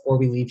announcements before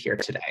we leave here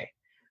today.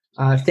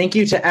 Thank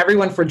you to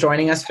everyone for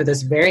joining us for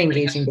this very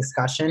engaging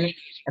discussion.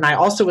 And I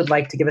also would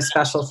like to give a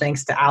special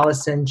thanks to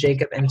Allison,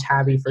 Jacob, and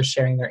Tabby for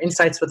sharing their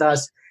insights with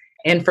us,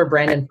 and for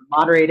Brandon for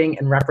moderating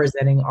and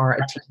representing our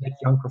Atid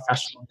Young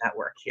Professional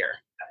Network here.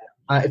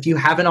 If you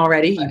haven't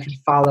already, you can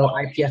follow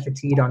IPF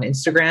Atid on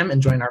Instagram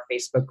and join our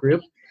Facebook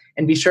group.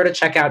 And be sure to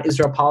check out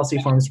Israel Policy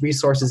Forum's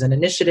resources and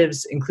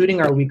initiatives,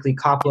 including our weekly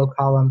Koplo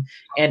column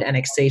and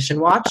Annexation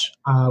Watch,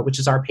 which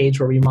is our page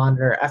where we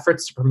monitor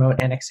efforts to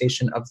promote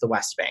annexation of the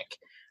West Bank.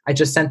 I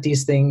just sent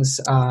these things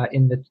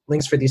in the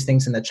links for these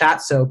things in the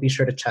chat, so be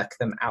sure to check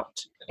them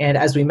out. And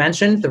as we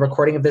mentioned, the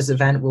recording of this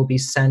event will be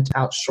sent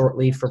out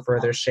shortly for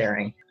further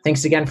sharing.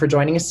 Thanks again for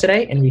joining us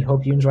today, and we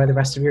hope you enjoy the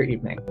rest of your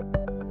evening.